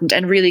important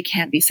and really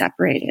can't be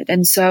separated.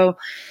 And so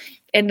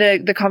in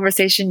the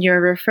conversation you're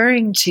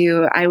referring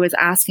to, I was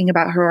asking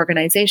about her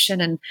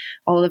organization and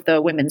all of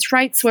the women's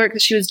rights work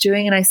that she was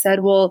doing. And I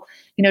said, well,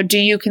 do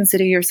you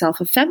consider yourself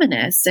a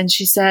feminist? And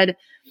she said,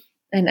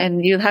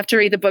 and you'll have to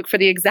read the book for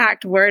the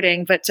exact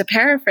wording, but to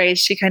paraphrase,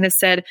 she kind of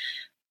said,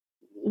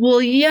 well,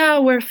 yeah,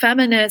 we're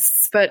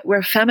feminists, but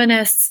we're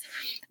feminists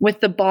with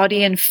the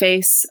body and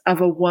face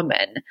of a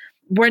woman.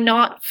 We're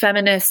not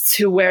feminists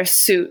who wear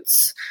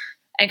suits.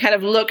 And kind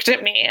of looked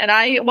at me, and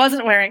I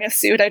wasn't wearing a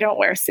suit. I don't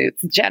wear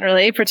suits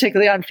generally,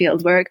 particularly on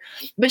field work.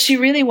 But she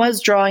really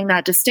was drawing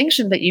that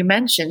distinction that you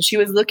mentioned. She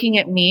was looking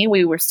at me.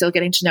 We were still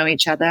getting to know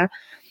each other,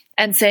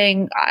 and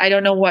saying, I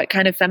don't know what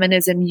kind of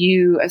feminism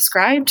you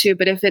ascribe to,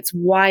 but if it's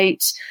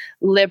white,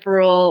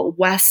 liberal,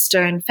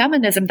 Western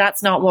feminism,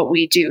 that's not what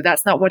we do.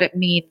 That's not what it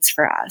means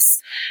for us.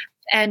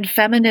 And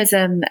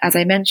feminism, as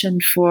I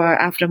mentioned, for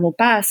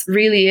Afrin-Mubas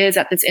really is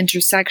at this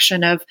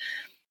intersection of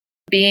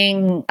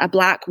being a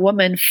Black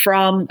woman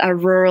from a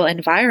rural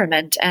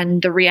environment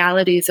and the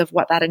realities of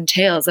what that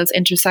entails, those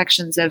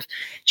intersections of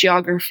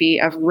geography,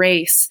 of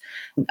race,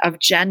 of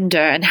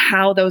gender, and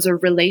how those are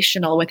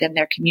relational within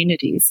their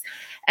communities.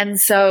 And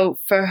so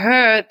for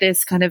her,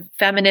 this kind of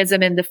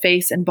feminism in the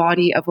face and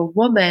body of a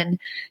woman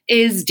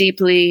is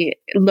deeply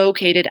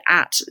located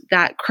at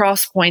that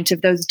cross point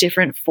of those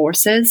different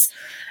forces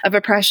of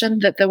oppression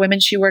that the women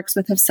she works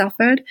with have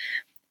suffered.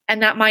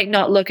 And that might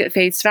not look at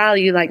face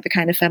value like the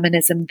kind of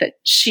feminism that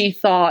she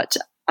thought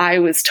I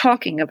was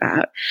talking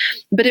about.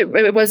 But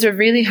it was a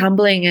really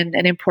humbling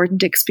and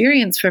important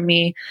experience for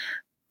me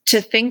to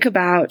think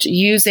about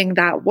using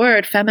that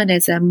word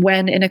feminism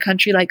when in a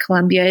country like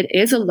Colombia, it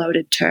is a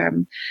loaded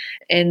term.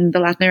 In the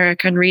Latin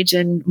American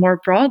region more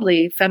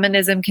broadly,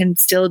 feminism can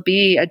still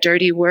be a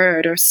dirty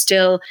word or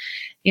still,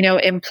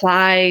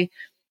 imply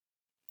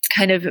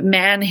kind of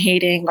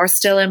man-hating or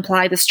still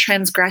imply this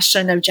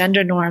transgression of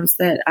gender norms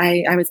that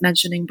I was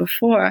mentioning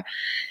before.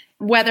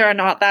 Whether or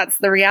not that's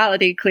the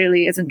reality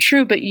clearly isn't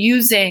true, but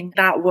using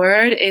that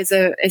word is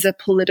a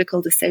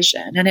political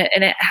decision, and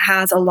it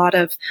has a lot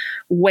of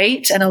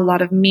weight and a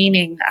lot of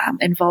meaning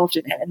involved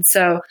in it. And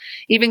so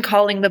even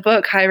calling the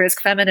book High-Risk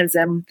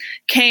Feminism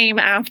came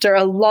after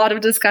a lot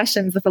of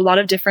discussions with a lot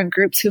of different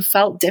groups who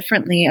felt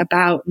differently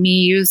about me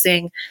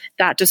using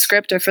that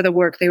descriptor for the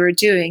work they were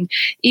doing,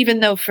 even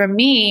though for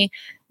me,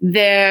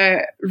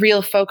 their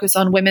real focus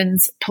on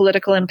women's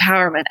political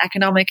empowerment,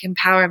 economic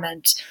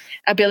empowerment,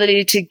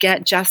 ability to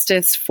get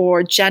justice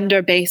for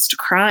gender-based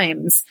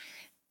crimes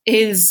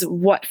is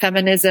what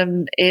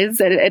feminism is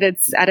at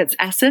its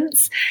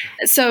essence.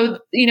 So,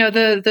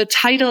 the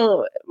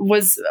title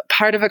was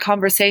part of a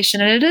conversation,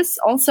 and it is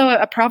also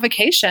a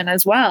provocation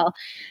as well.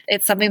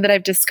 It's something that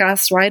I've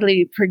discussed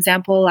widely. For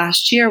example,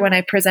 last year when I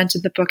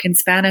presented the book in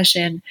Spanish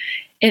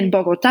in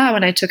Bogota,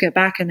 when I took it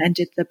back and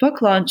did the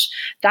book launch,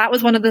 that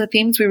was one of the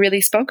themes we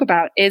really spoke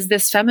about. Is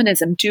this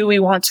feminism? Do we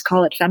want to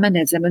call it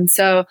feminism? And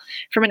so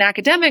from an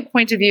academic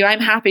point of view, I'm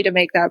happy to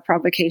make that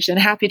provocation,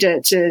 happy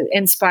to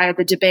inspire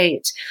the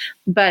debate.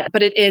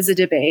 But it is a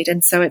debate.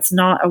 And so it's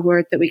not a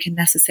word that we can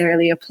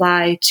necessarily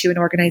apply to an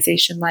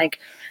organization like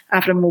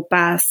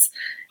Afrin-Mubas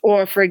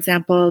Or, for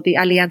example, the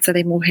Alianza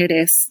de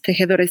Mujeres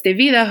Tejedores de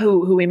Vida,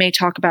 who we may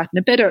talk about in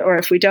a bit, or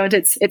if we don't,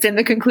 it's in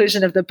the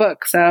conclusion of the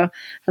book. So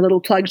a little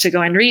plug to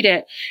go and read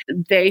it.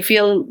 They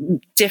feel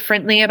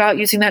differently about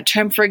using that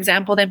term, for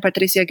example, than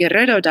Patricia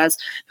Guerrero does,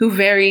 who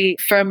very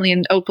firmly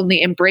and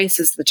openly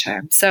embraces the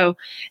term. So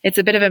it's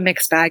a bit of a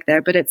mixed bag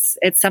there, but it's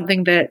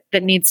something that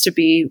needs to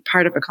be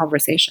part of a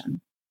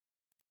conversation.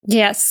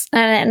 Yes.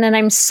 And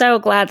I'm so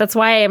glad. That's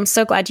why I'm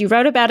so glad you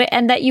wrote about it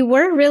and that you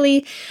were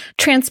really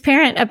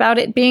transparent about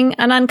it being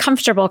an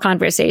uncomfortable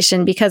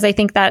conversation, because I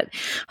think that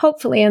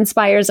hopefully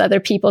inspires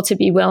other people to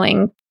be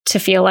willing to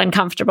feel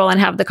uncomfortable and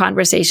have the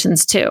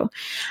conversations too,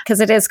 because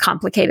it is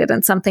complicated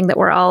and something that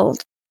we're all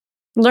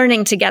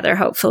learning together,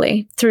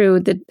 hopefully through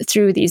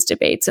these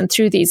debates and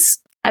through these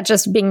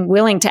just being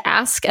willing to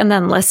ask and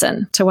then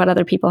listen to what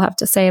other people have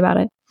to say about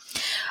it.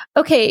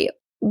 Okay.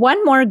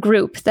 One more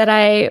group that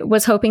I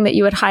was hoping that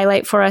you would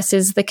highlight for us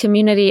is the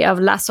community of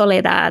La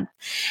Soledad.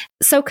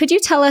 So could you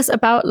tell us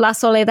about La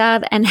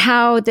Soledad and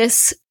how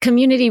this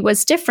community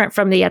was different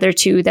from the other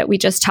two that we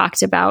just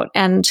talked about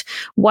and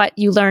what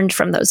you learned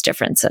from those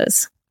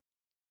differences?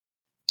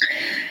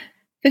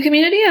 The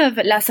community of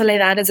La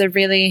Soledad is a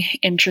really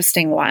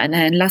interesting one,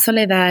 and La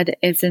Soledad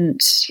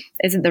isn't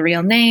the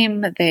real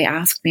name. They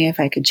asked me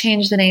if I could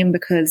change the name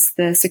because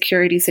the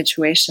security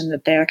situation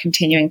that they are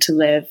continuing to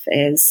live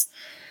is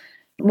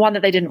one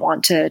that they didn't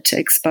want to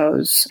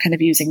expose, kind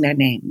of using their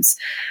names.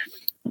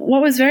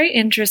 What was very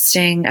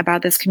interesting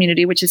about this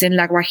community, which is in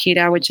La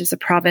Guajira, which is a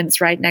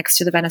province right next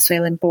to the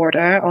Venezuelan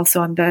border,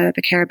 also on the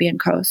Caribbean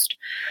coast,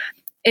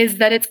 is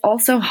that it's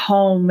also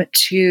home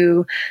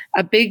to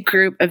a big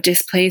group of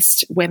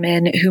displaced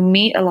women who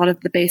meet a lot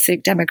of the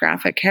basic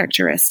demographic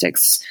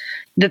characteristics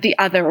that the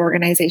other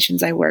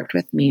organizations I worked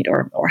with meet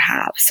or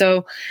have.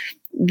 So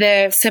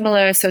they're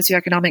similar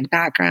socioeconomic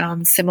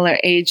backgrounds, similar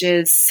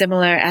ages,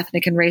 similar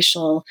ethnic and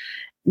racial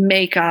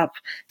makeup.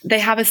 They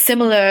have a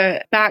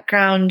similar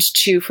background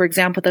to, for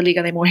example, the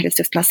Liga de Mujeres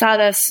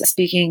Desplazadas,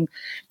 speaking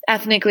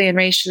ethnically and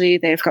racially.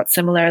 They've got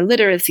similar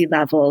literacy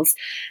levels,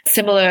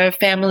 similar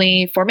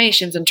family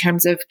formations in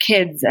terms of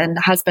kids and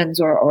husbands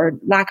or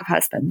lack of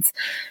husbands.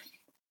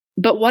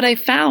 But what I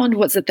found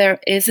was that there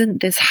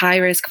isn't this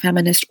high-risk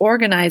feminist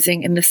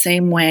organizing in the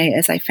same way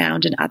as I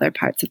found in other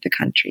parts of the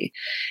country.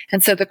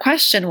 And so the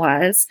question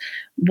was,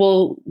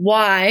 well,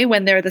 why,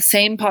 when there are the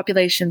same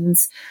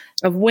populations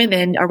of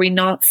women, are we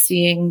not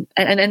seeing,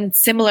 and in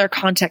similar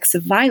contexts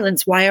of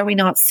violence, why are we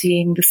not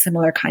seeing the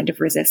similar kind of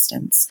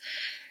resistance?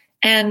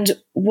 And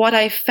what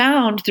I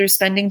found through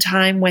spending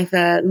time with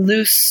a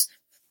loose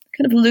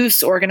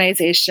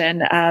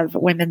organization of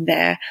women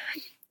there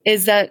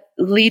is that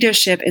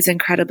leadership is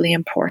incredibly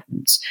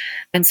important.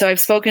 And so I've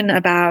spoken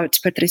about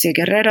Patricia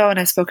Guerrero and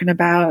I've spoken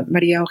about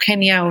Maria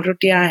Eugenia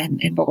Urrutia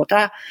in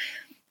Bogota.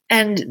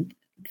 And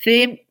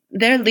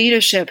their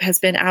leadership has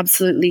been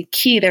absolutely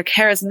key. Their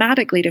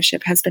charismatic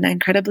leadership has been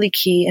incredibly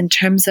key in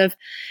terms of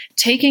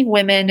taking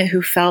women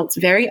who felt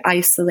very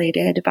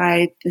isolated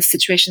by the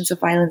situations of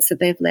violence that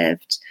they've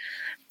lived,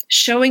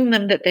 showing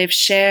them that they've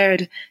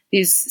shared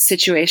these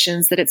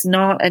situations, that it's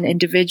not an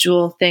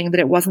individual thing,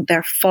 that it wasn't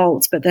their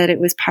fault, but that it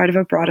was part of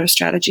a broader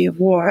strategy of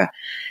war,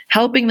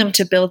 helping them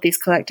to build these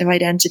collective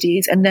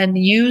identities and then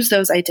use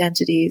those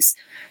identities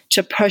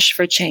to push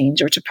for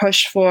change or to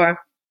push for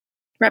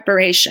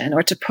reparation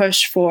or to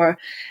push for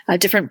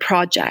different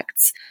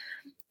projects.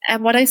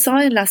 And what I saw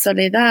in La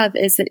Soledad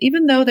is that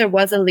even though there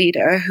was a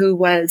leader who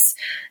was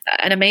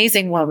an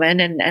amazing woman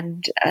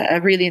and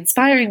a really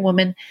inspiring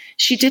woman,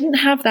 she didn't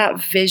have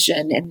that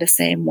vision in the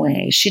same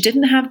way. She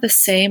didn't have the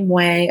same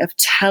way of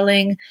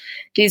telling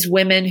these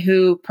women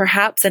who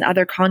perhaps in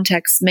other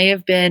contexts may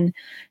have been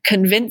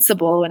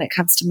convincible when it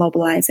comes to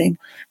mobilizing,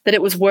 that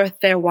it was worth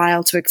their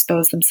while to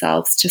expose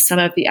themselves to some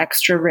of the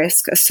extra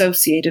risk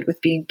associated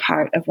with being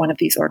part of one of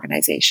these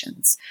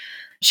organizations.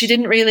 She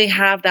didn't really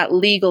have that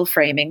legal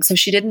framing. So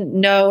she didn't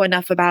know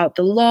enough about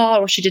the law,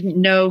 or she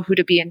didn't know who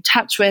to be in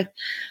touch with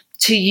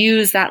to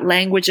use that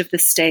language of the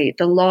state,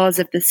 the laws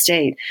of the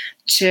state,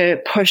 to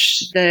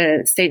push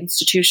the state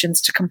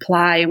institutions to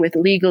comply with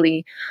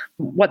legally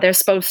what they're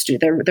supposed to,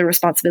 the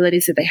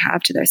responsibilities that they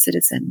have to their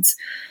citizens.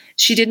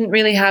 She didn't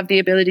really have the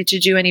ability to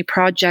do any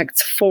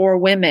projects for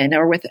women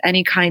or with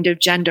any kind of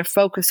gender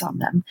focus on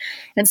them.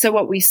 And so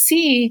what we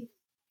see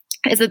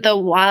is that though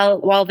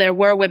while there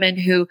were women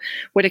who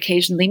would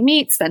occasionally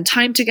meet, spend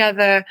time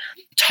together,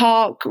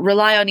 talk,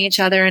 rely on each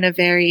other in a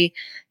very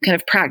kind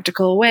of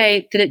practical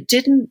way, that it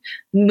didn't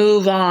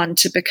move on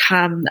to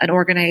become an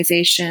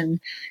organization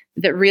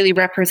that really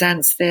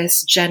represents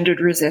this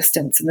gendered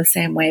resistance in the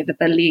same way that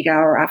the Liga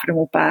or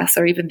Afromupas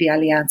or even the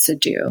Alianza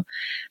do.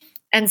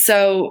 And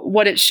so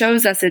what it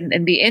shows us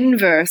in the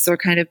inverse, or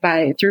kind of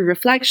through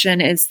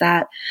reflection, is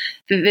that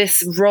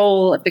this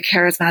role of the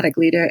charismatic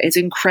leader is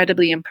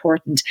incredibly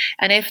important.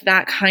 And if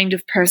that kind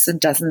of person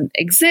doesn't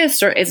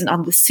exist or isn't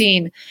on the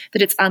scene,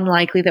 that it's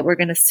unlikely that we're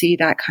going to see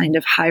that kind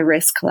of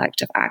high-risk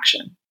collective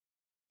action.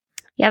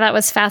 Yeah, that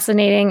was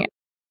fascinating.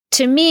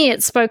 To me,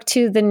 it spoke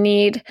to the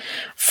need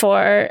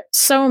for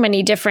so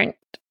many different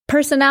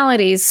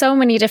personalities, so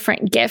many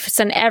different gifts,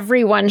 and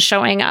everyone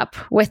showing up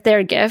with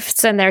their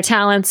gifts and their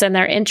talents and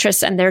their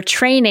interests and their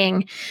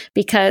training,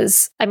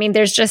 because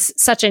there's just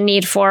such a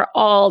need for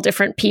all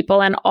different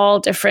people and all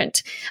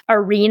different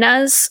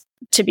arenas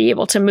to be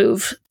able to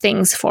move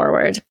things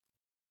forward.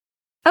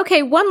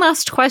 Okay, one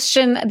last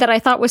question that I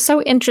thought was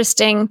so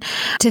interesting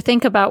to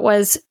think about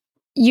was,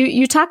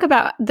 you talk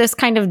about this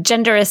kind of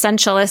gender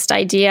essentialist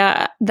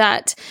idea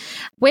that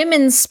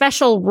women's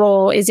special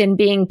role is in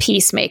being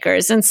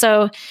peacemakers. And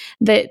so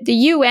the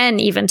UN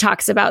even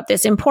talks about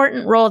this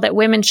important role that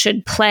women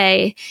should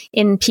play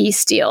in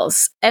peace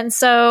deals. And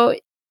so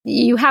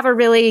you have a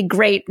really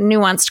great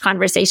nuanced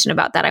conversation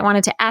about that. I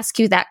wanted to ask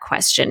you that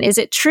question. Is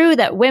it true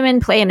that women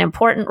play an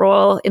important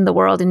role in the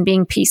world in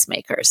being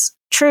peacemakers?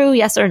 True,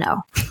 yes or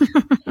no?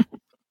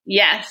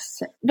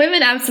 Yes,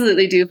 women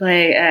absolutely do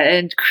play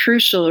a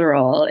crucial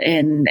role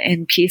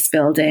in peace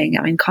building.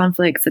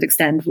 Conflicts that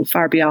extend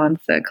far beyond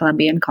the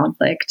Colombian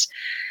conflict.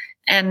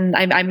 And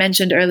I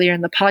mentioned earlier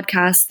in the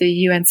podcast the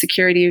UN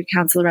Security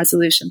Council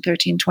Resolution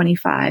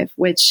 1325,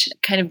 which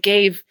kind of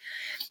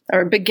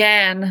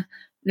began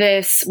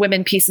this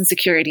women, peace, and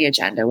security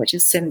agenda, which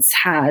has since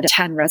had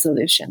 10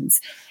 resolutions.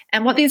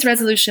 And what these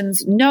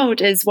resolutions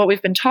note is what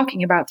we've been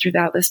talking about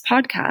throughout this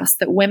podcast,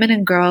 that women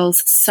and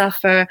girls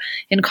suffer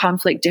in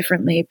conflict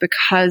differently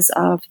because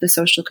of the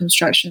social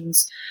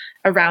constructions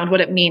around what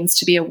it means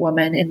to be a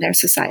woman in their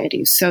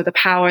societies. So the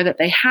power that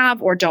they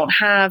have or don't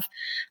have,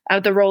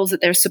 the roles that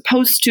they're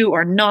supposed to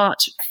or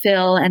not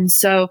fill. And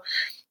so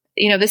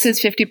this is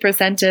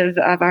 50%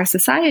 of our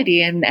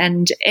society.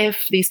 And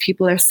if these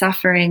people are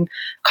suffering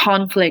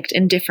conflict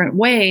in different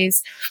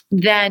ways,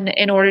 then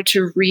in order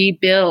to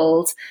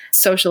rebuild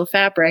social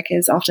fabric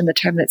is often the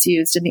term that's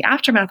used in the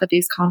aftermath of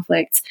these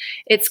conflicts.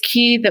 It's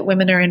key that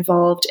women are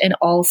involved in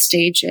all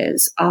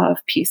stages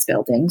of peace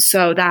building.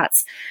 So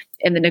that's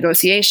in the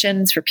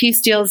negotiations for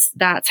peace deals,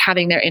 that's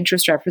having their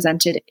interests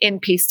represented in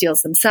peace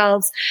deals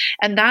themselves,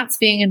 and that's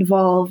being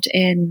involved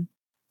in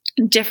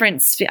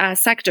different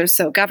sectors,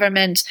 so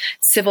government,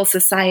 civil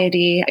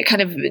society,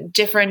 kind of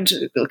different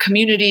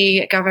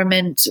community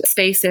government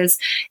spaces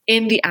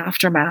in the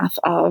aftermath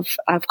of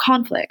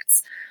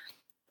conflicts.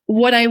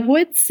 What I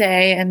would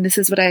say, and this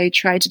is what I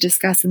tried to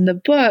discuss in the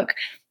book,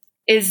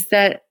 is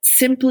that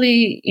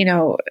simply,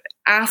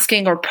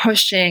 asking or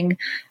pushing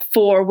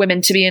for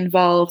women to be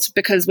involved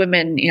because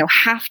women,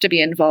 have to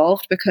be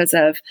involved because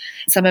of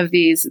some of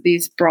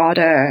these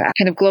broader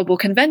kind of global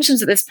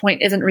conventions at this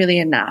point isn't really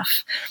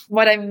enough.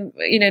 What I'm,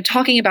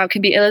 talking about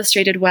can be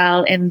illustrated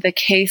well in the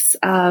case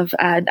of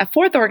a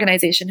fourth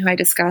organization who I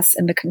discuss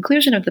in the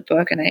conclusion of the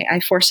book, and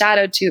I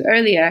foreshadowed to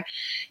earlier,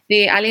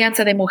 the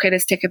Alianza de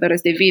Mujeres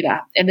Tejedoras de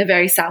Vida in the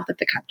very south of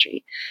the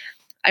country.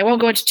 I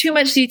won't go into too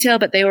much detail,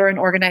 but they were an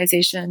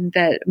organization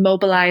that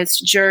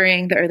mobilized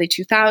during the early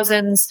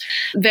 2000s,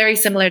 very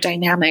similar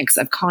dynamics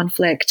of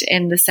conflict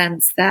in the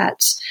sense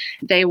that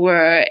they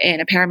were in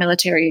a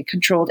paramilitary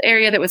controlled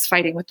area that was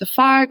fighting with the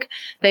FARC.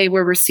 They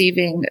were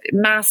receiving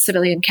mass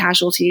civilian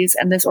casualties,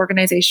 and this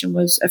organization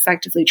was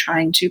effectively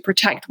trying to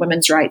protect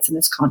women's rights in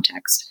this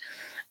context.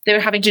 They were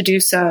having to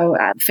do so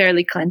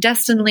fairly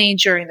clandestinely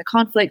during the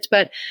conflict,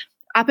 but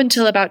up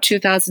until about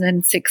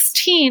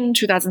 2016,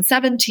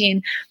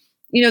 2017,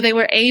 they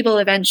were able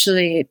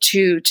eventually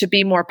to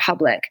be more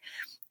public.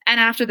 And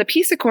after the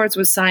peace accords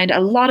was signed, a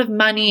lot of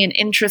money and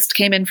interest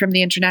came in from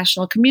the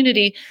international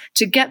community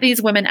to get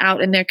these women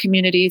out in their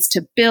communities,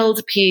 to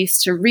build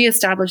peace, to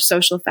reestablish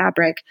social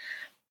fabric.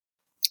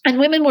 And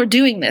women were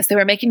doing this. They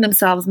were making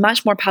themselves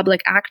much more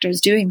public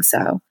actors doing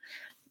so.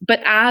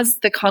 But as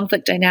the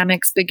conflict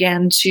dynamics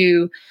began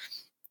to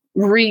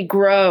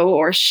regrow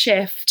or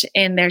shift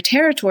in their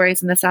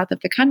territories in the south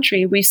of the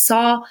country, we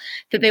saw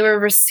that they were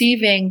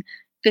receiving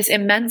this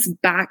immense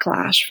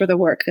backlash for the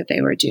work that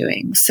they were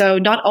doing. So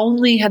not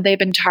only had they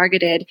been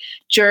targeted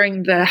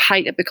during the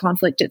height of the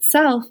conflict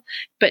itself,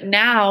 but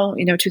now,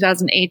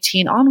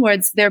 2018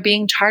 onwards, they're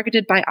being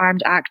targeted by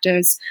armed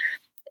actors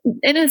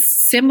in a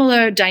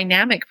similar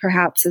dynamic,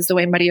 perhaps, as the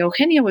way Maria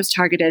Eugenia was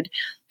targeted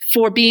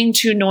for being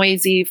too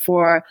noisy,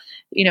 for,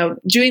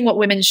 doing what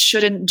women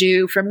shouldn't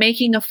do, for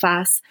making a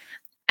fuss.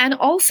 And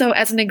also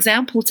as an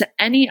example to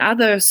any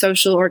other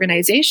social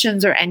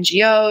organizations or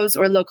NGOs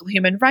or local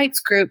human rights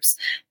groups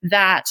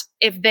that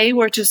if they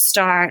were to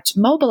start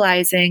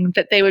mobilizing,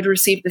 that they would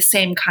receive the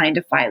same kind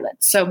of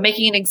violence. So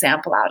making an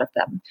example out of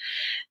them.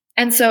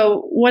 And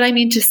so what I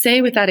mean to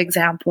say with that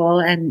example,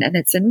 and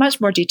it's in much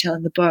more detail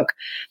in the book,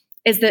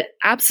 is that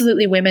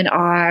absolutely women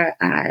are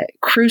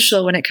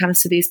crucial when it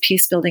comes to these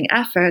peace building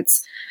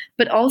efforts,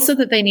 but also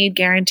that they need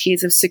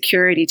guarantees of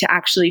security to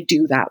actually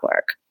do that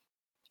work.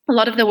 A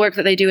lot of the work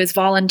that they do is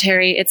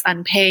voluntary, it's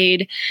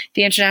unpaid.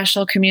 The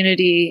international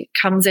community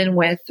comes in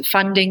with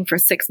funding for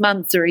 6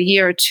 months or a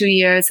year or 2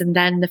 years, and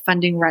then the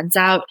funding runs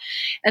out.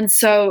 And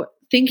so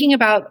thinking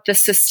about the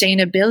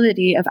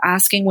sustainability of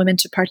asking women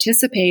to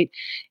participate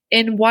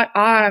in what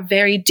are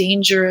very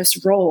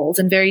dangerous roles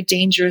and very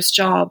dangerous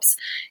jobs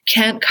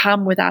can't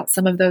come without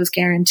some of those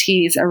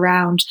guarantees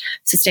around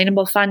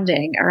sustainable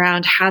funding,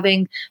 around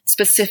having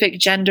specific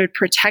gendered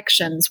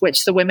protections,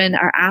 which the women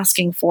are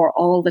asking for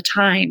all the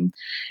time.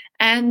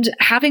 And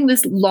having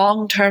this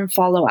long-term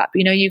follow-up.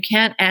 You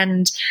can't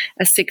end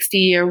a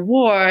 60-year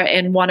war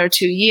in 1 or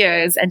 2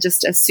 years and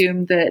just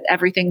assume that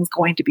everything's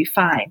going to be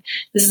fine.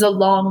 This is a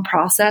long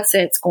process.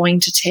 It's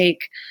going to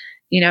take,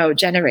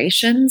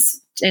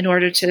 generations in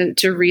order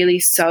to really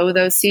sow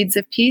those seeds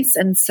of peace.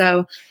 And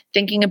so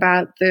thinking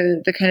about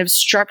the kind of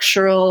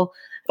structural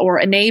or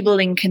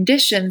enabling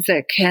conditions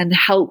that can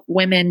help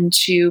women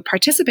to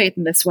participate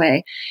in this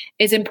way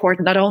is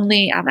important, not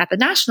only at the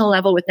national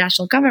level with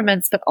national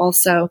governments, but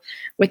also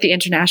with the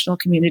international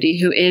community,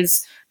 who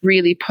is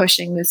really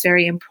pushing this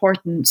very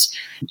important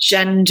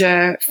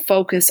gender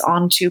focus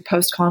onto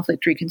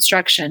post-conflict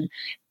reconstruction,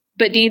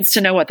 but needs to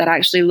know what that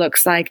actually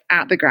looks like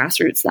at the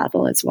grassroots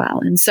level as well.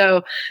 And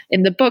so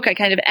in the book, I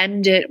kind of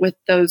end it with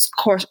those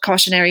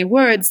cautionary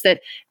words that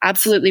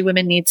absolutely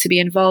women need to be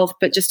involved,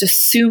 but just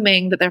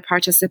assuming that their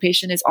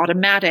participation is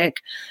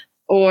automatic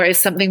or is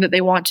something that they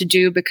want to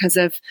do because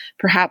of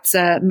perhaps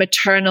a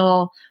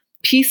maternal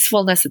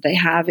peacefulness that they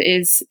have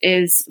is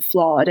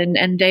flawed.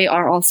 And they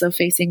are also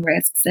facing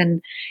risks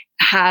and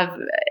have,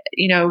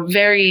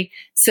 very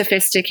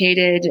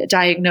sophisticated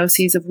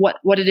diagnoses of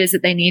what it is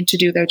that they need to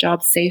do their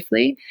job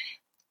safely.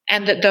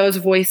 And that those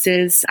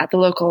voices at the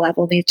local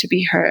level need to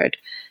be heard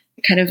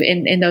kind of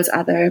in those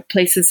other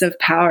places of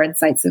power and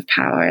sites of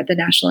power at the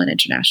national and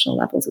international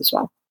levels as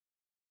well.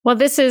 Well,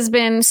 this has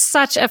been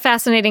such a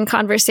fascinating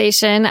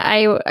conversation.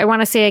 I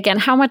want to say again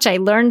how much I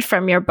learned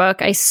from your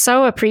book. I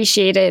so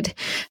appreciated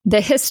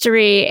the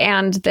history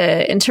and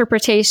the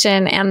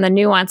interpretation and the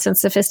nuance and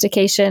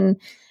sophistication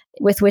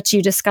with which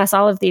you discuss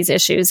all of these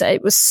issues.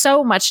 It was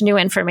so much new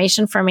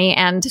information for me,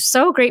 and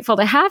so grateful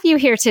to have you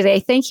here today.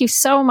 Thank you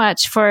so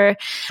much for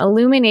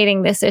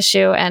illuminating this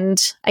issue.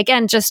 And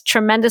again, just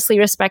tremendously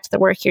respect the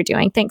work you're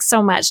doing. Thanks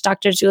so much,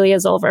 Dr. Julia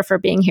Zulver, for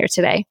being here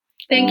today.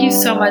 Thank you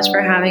so much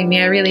for having me.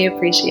 I really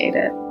appreciate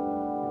it.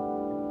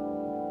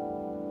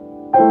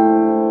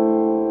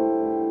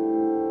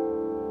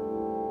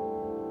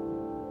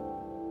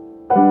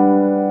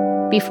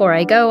 Before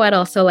I go, I'd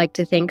also like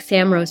to thank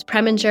Sam Rose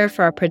Preminger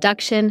for our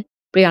production,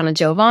 Brianna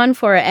Jovan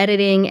for our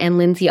editing, and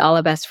Lindsay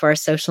Olabest for our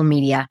social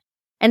media.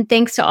 And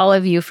thanks to all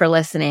of you for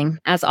listening.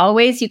 As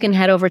always, you can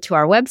head over to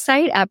our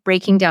website at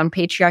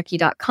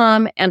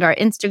breakingdownpatriarchy.com and our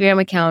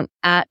Instagram account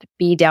at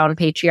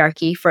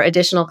 @BeDownPatriarchy for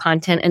additional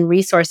content and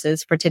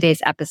resources for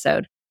today's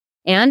episode.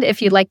 And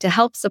if you'd like to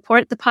help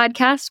support the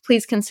podcast,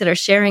 please consider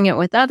sharing it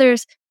with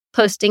others,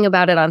 posting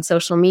about it on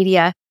social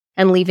media,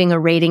 and leaving a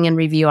rating and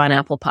review on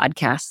Apple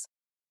Podcasts.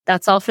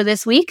 That's all for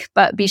this week,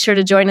 but be sure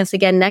to join us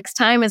again next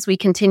time as we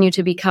continue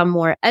to become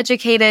more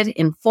educated,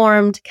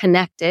 informed,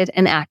 connected,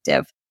 and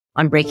active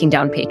on Breaking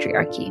Down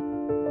Patriarchy.